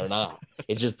season. They're not.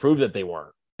 It just proves that they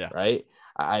weren't. Yeah. Right?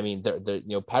 I mean,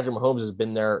 Patrick Mahomes has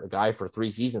been their guy for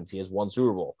 3 seasons. He has won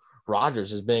Super Bowl.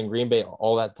 Rodgers has been in Green Bay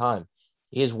all that time.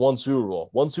 He has won Super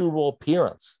Bowl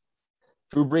appearance.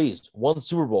 Drew Brees, 1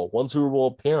 Super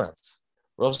Bowl appearance.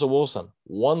 Russell Wilson,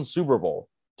 1 Super Bowl,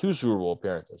 2 Super Bowl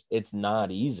appearances. It's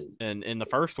not easy. And in the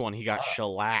first one, he got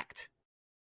shellacked.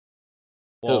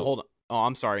 Well, hold on. Oh,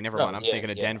 I'm sorry. Never mind. I'm thinking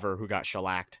of Denver, who got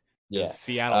shellacked. Yeah.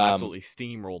 Seattle absolutely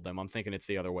steamrolled them. I'm thinking it's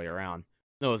the other way around.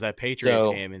 No, it was that Patriots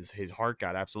game. His heart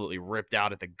got absolutely ripped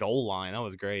out at the goal line. That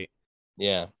was great.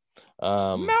 Yeah.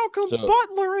 Malcolm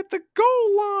Butler at the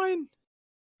goal line.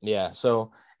 Yeah.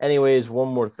 So, anyways, one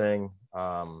more thing.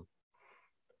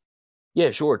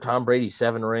 Sure. Tom Brady,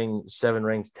 7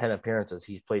 rings, 10 appearances.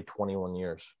 He's played 21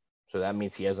 years. So that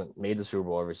means he hasn't made the Super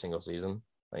Bowl every single season.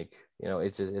 Like,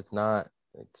 it's not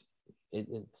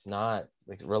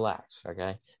like, relax.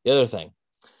 Okay. The other thing,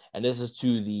 and this is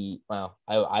to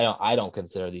I don't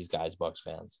consider these guys Bucks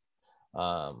fans.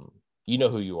 You know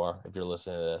who you are if you're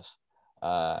listening to this.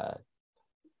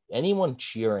 Anyone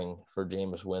cheering for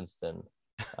Jameis Winston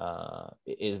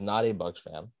is not a Bucks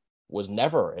fan. Was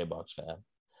never a Bucks fan.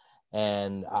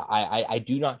 And I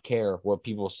do not care what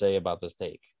people say about this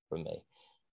take from me.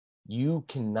 You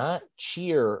cannot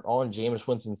cheer on Jameis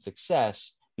Winston's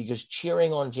success, because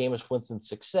cheering on Jameis Winston's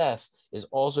success is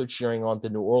also cheering on the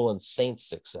New Orleans Saints'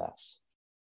 success.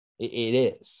 It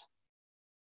is.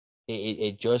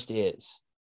 It just is.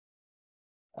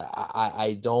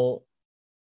 I don't.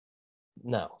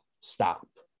 No, stop.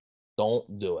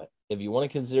 Don't do it. If you want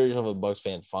to consider yourself a Bucks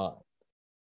fan, fine.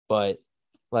 But,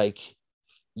 like,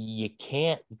 you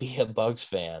can't be a Bucks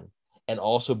fan and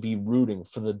also be rooting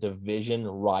for the division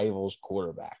rival's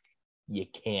quarterback. You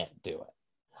can't do it.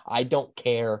 I don't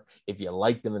care if you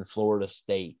like them in Florida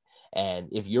State. And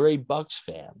if you're a Bucks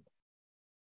fan,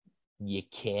 you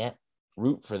can't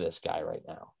root for this guy right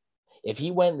now. If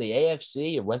he went in the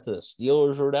AFC and went to the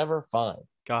Steelers or whatever, fine.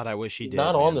 God, I wish he did. He's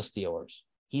not on the Steelers.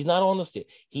 He's not on the Steelers.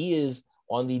 He is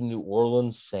on the New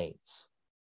Orleans Saints,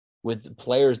 with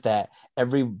players that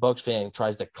every Bucks fan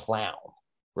tries to clown,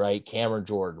 right? Cameron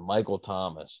Jordan, Michael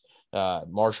Thomas,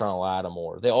 Marshawn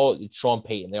Lattimore, Sean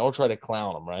Payton, they all try to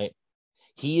clown him, right?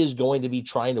 He is going to be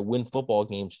trying to win football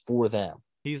games for them.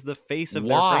 He's the face of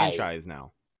their franchise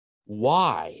now.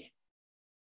 Why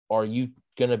are you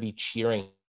going to be cheering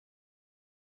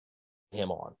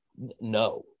him on?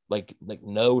 No. Like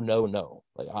no.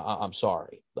 Like, I'm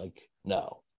sorry. Like,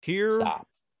 no. Stop.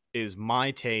 Is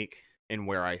my take and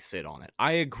where I sit on it.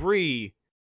 I agree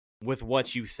with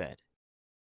what you said.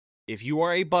 If you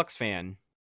are a Bucs fan,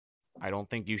 I don't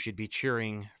think you should be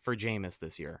cheering for Jameis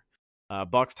this year.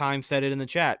 Bucs Time said it in the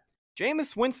chat.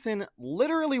 Jameis Winston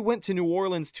literally went to New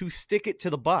Orleans to stick it to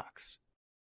the Bucs.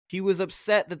 He was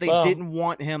upset that they didn't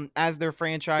want him as their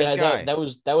franchise guy. That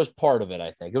was part of it,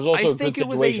 I think. It was also a good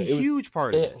situation. It was a huge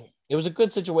part of it. It was a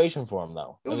good situation for him,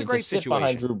 though. It was a great situation.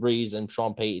 Behind Drew Brees and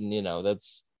Sean Payton,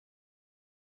 that's.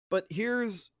 But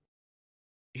here's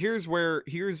where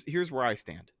I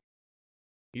stand.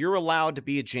 You're allowed to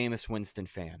be a Jameis Winston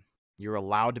fan. You're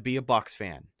allowed to be a Bucs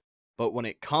fan. But when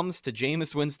it comes to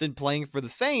Jameis Winston playing for the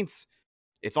Saints,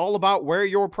 it's all about where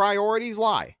your priorities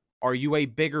lie. Are you a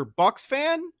bigger Bucs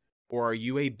fan, or are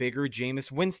you a bigger Jameis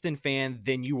Winston fan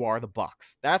than you are the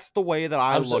Bucs? That's the way that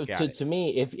I look at it. To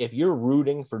me, if you're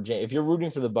rooting for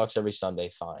the Bucs every Sunday,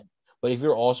 fine. But if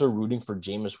you're also rooting for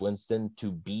Jameis Winston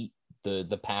to beat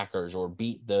the Packers or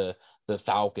beat the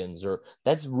Falcons, or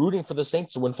that's rooting for the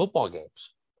Saints to win football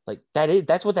games. Like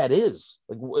that's what that is.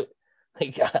 Like what?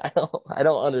 Like I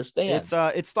don't understand.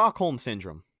 It's Stockholm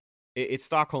syndrome. It's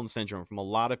Stockholm syndrome from a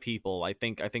lot of people. I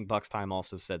think Bucs Time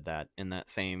also said that in that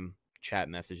same chat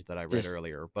message that I read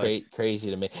earlier. But crazy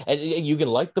to me. And you can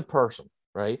like the person,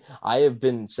 right? I have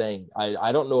been saying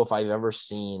I don't know if I've ever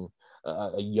seen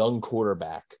a young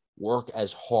quarterback work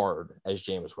as hard as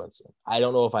Jameis Winston. I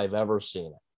don't know if I've ever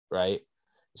seen it, right?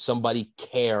 Somebody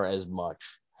care as much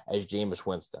as Jameis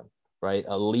Winston, right?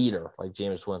 A leader like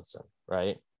Jameis Winston,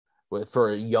 right?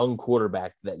 For a young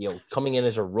quarterback that, coming in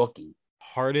as a rookie.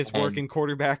 Hardest working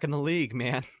quarterback in the league,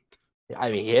 man.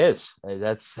 I mean, he is.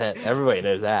 Everybody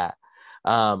knows that.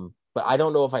 But I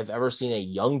don't know if I've ever seen a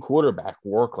young quarterback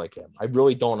work like him. I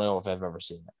really don't know if I've ever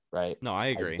seen it, right? No, I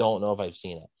agree. I don't know if I've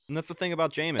seen it. And that's the thing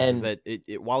about Jameis, is that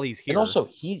while he's here. And also,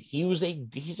 he's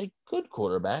a good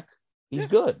quarterback. He's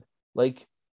good.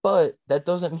 But that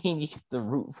doesn't mean you get to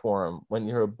root for him when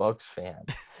you're a Bucs fan.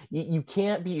 You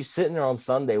can't be sitting there on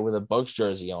Sunday with a Bucs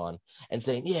jersey on and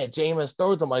saying, yeah, Jameis,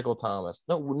 throw it to Michael Thomas.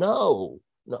 No.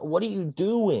 What are you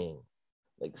doing?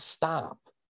 Stop.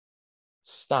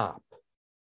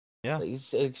 Yeah.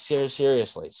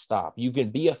 Seriously, stop. You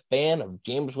can be a fan of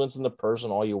Jameis Winston, the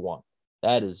person, all you want.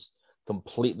 That is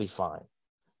completely fine.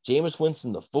 Jameis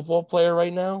Winston, the football player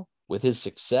right now, with his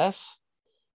success,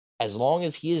 as long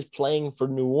as he is playing for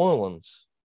New Orleans,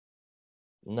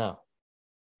 no,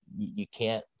 you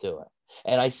can't do it.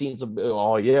 And I seen some, I'm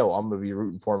going to be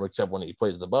rooting for him except when he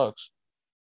plays the Bucs.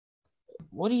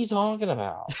 What are you talking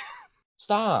about?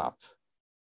 Stop.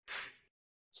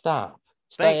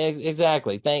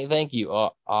 Exactly. Thank you,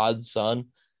 odd son.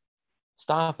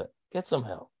 Stop it. Get some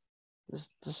help. Just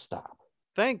stop.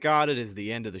 Thank God it is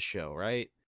the end of the show,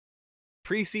 right?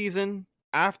 Preseason.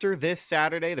 After this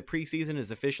Saturday, the preseason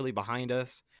is officially behind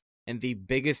us, and the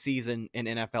biggest season in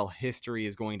NFL history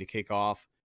is going to kick off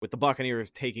with the Buccaneers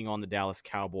taking on the Dallas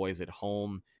Cowboys at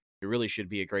home. It really should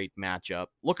be a great matchup.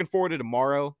 Looking forward to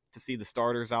tomorrow to see the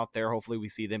starters out there. Hopefully we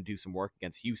see them do some work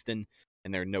against Houston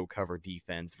and their no-cover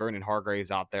defense. Vernon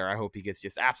Hargreaves out there. I hope he gets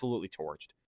just absolutely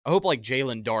torched. I hope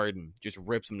Jalen Darden just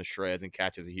rips him to shreds and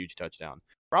catches a huge touchdown.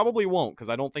 Probably won't, because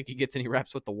I don't think he gets any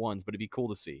reps with the ones, but it'd be cool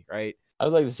to see, right? I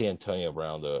would like to see Antonio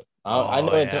Brown do it. I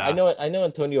know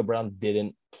Antonio Brown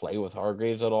didn't play with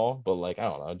Hargreaves at all, but I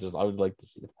don't know. I would like to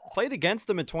see that. Played against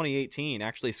them in 2018.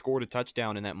 Actually scored a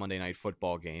touchdown in that Monday Night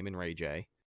Football game in Ray J.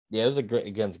 Yeah, it was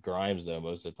against Grimes though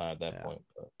most of the time at that point.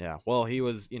 But. Yeah, well, he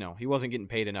was, he wasn't getting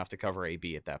paid enough to cover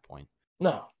AB at that point.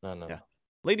 No. Yeah.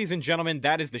 Ladies and gentlemen,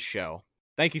 that is the show.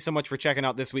 Thank you so much for checking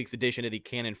out this week's edition of the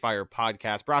Cannon Fire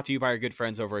Podcast, brought to you by our good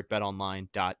friends over at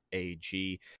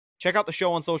betonline.ag. Check out the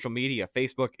show on social media,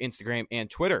 Facebook, Instagram, and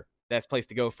Twitter. Best place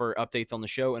to go for updates on the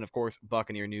show and, of course,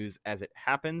 Buccaneer news as it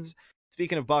happens.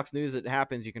 Speaking of Bucs news that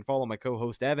happens, you can follow my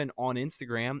co-host Evan on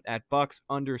Instagram at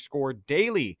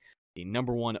Bucs_daily, the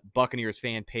 #1 Buccaneers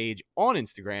fan page on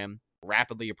Instagram,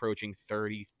 rapidly approaching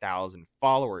 30,000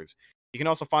 followers. You can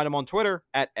also find him on Twitter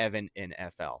at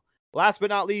EvanNFL. Last but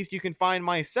not least, you can find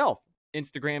myself,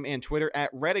 Instagram and Twitter at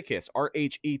Redicus,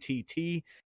 RHETTAKUS.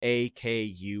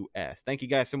 Thank you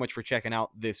guys so much for checking out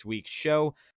this week's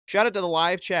show. Shout out to the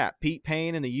live chat, Pete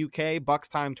Payne in the UK, Bucs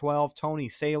Time 12, Tony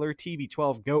Saylor,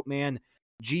 TB12 Goatman,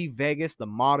 G Vegas, the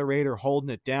moderator, holding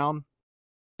it down.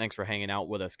 Thanks for hanging out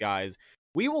with us, guys.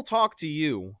 We will talk to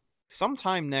you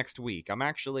sometime next week. I'm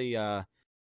actually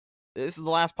this is the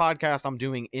last podcast I'm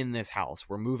doing in this house.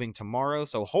 We're moving tomorrow,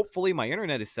 so hopefully my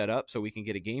internet is set up so we can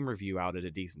get a game review out at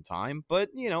a decent time. But,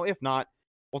 if not,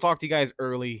 we'll talk to you guys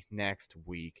early next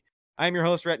week. I'm your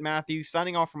host, Rhett Matthews,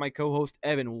 signing off from my co-host,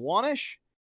 Evan Wanish.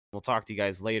 We'll talk to you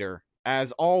guys later.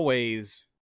 As always,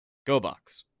 go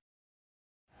Bucks.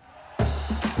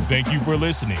 Thank you for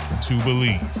listening to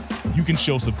Believe. You can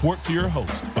show support to your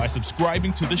host by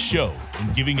subscribing to the show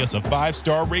and giving us a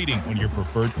 5-star rating on your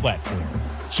preferred platform.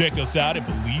 Check us out at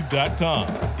Believe.com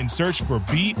and search for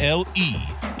BLEAV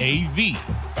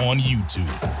on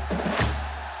YouTube.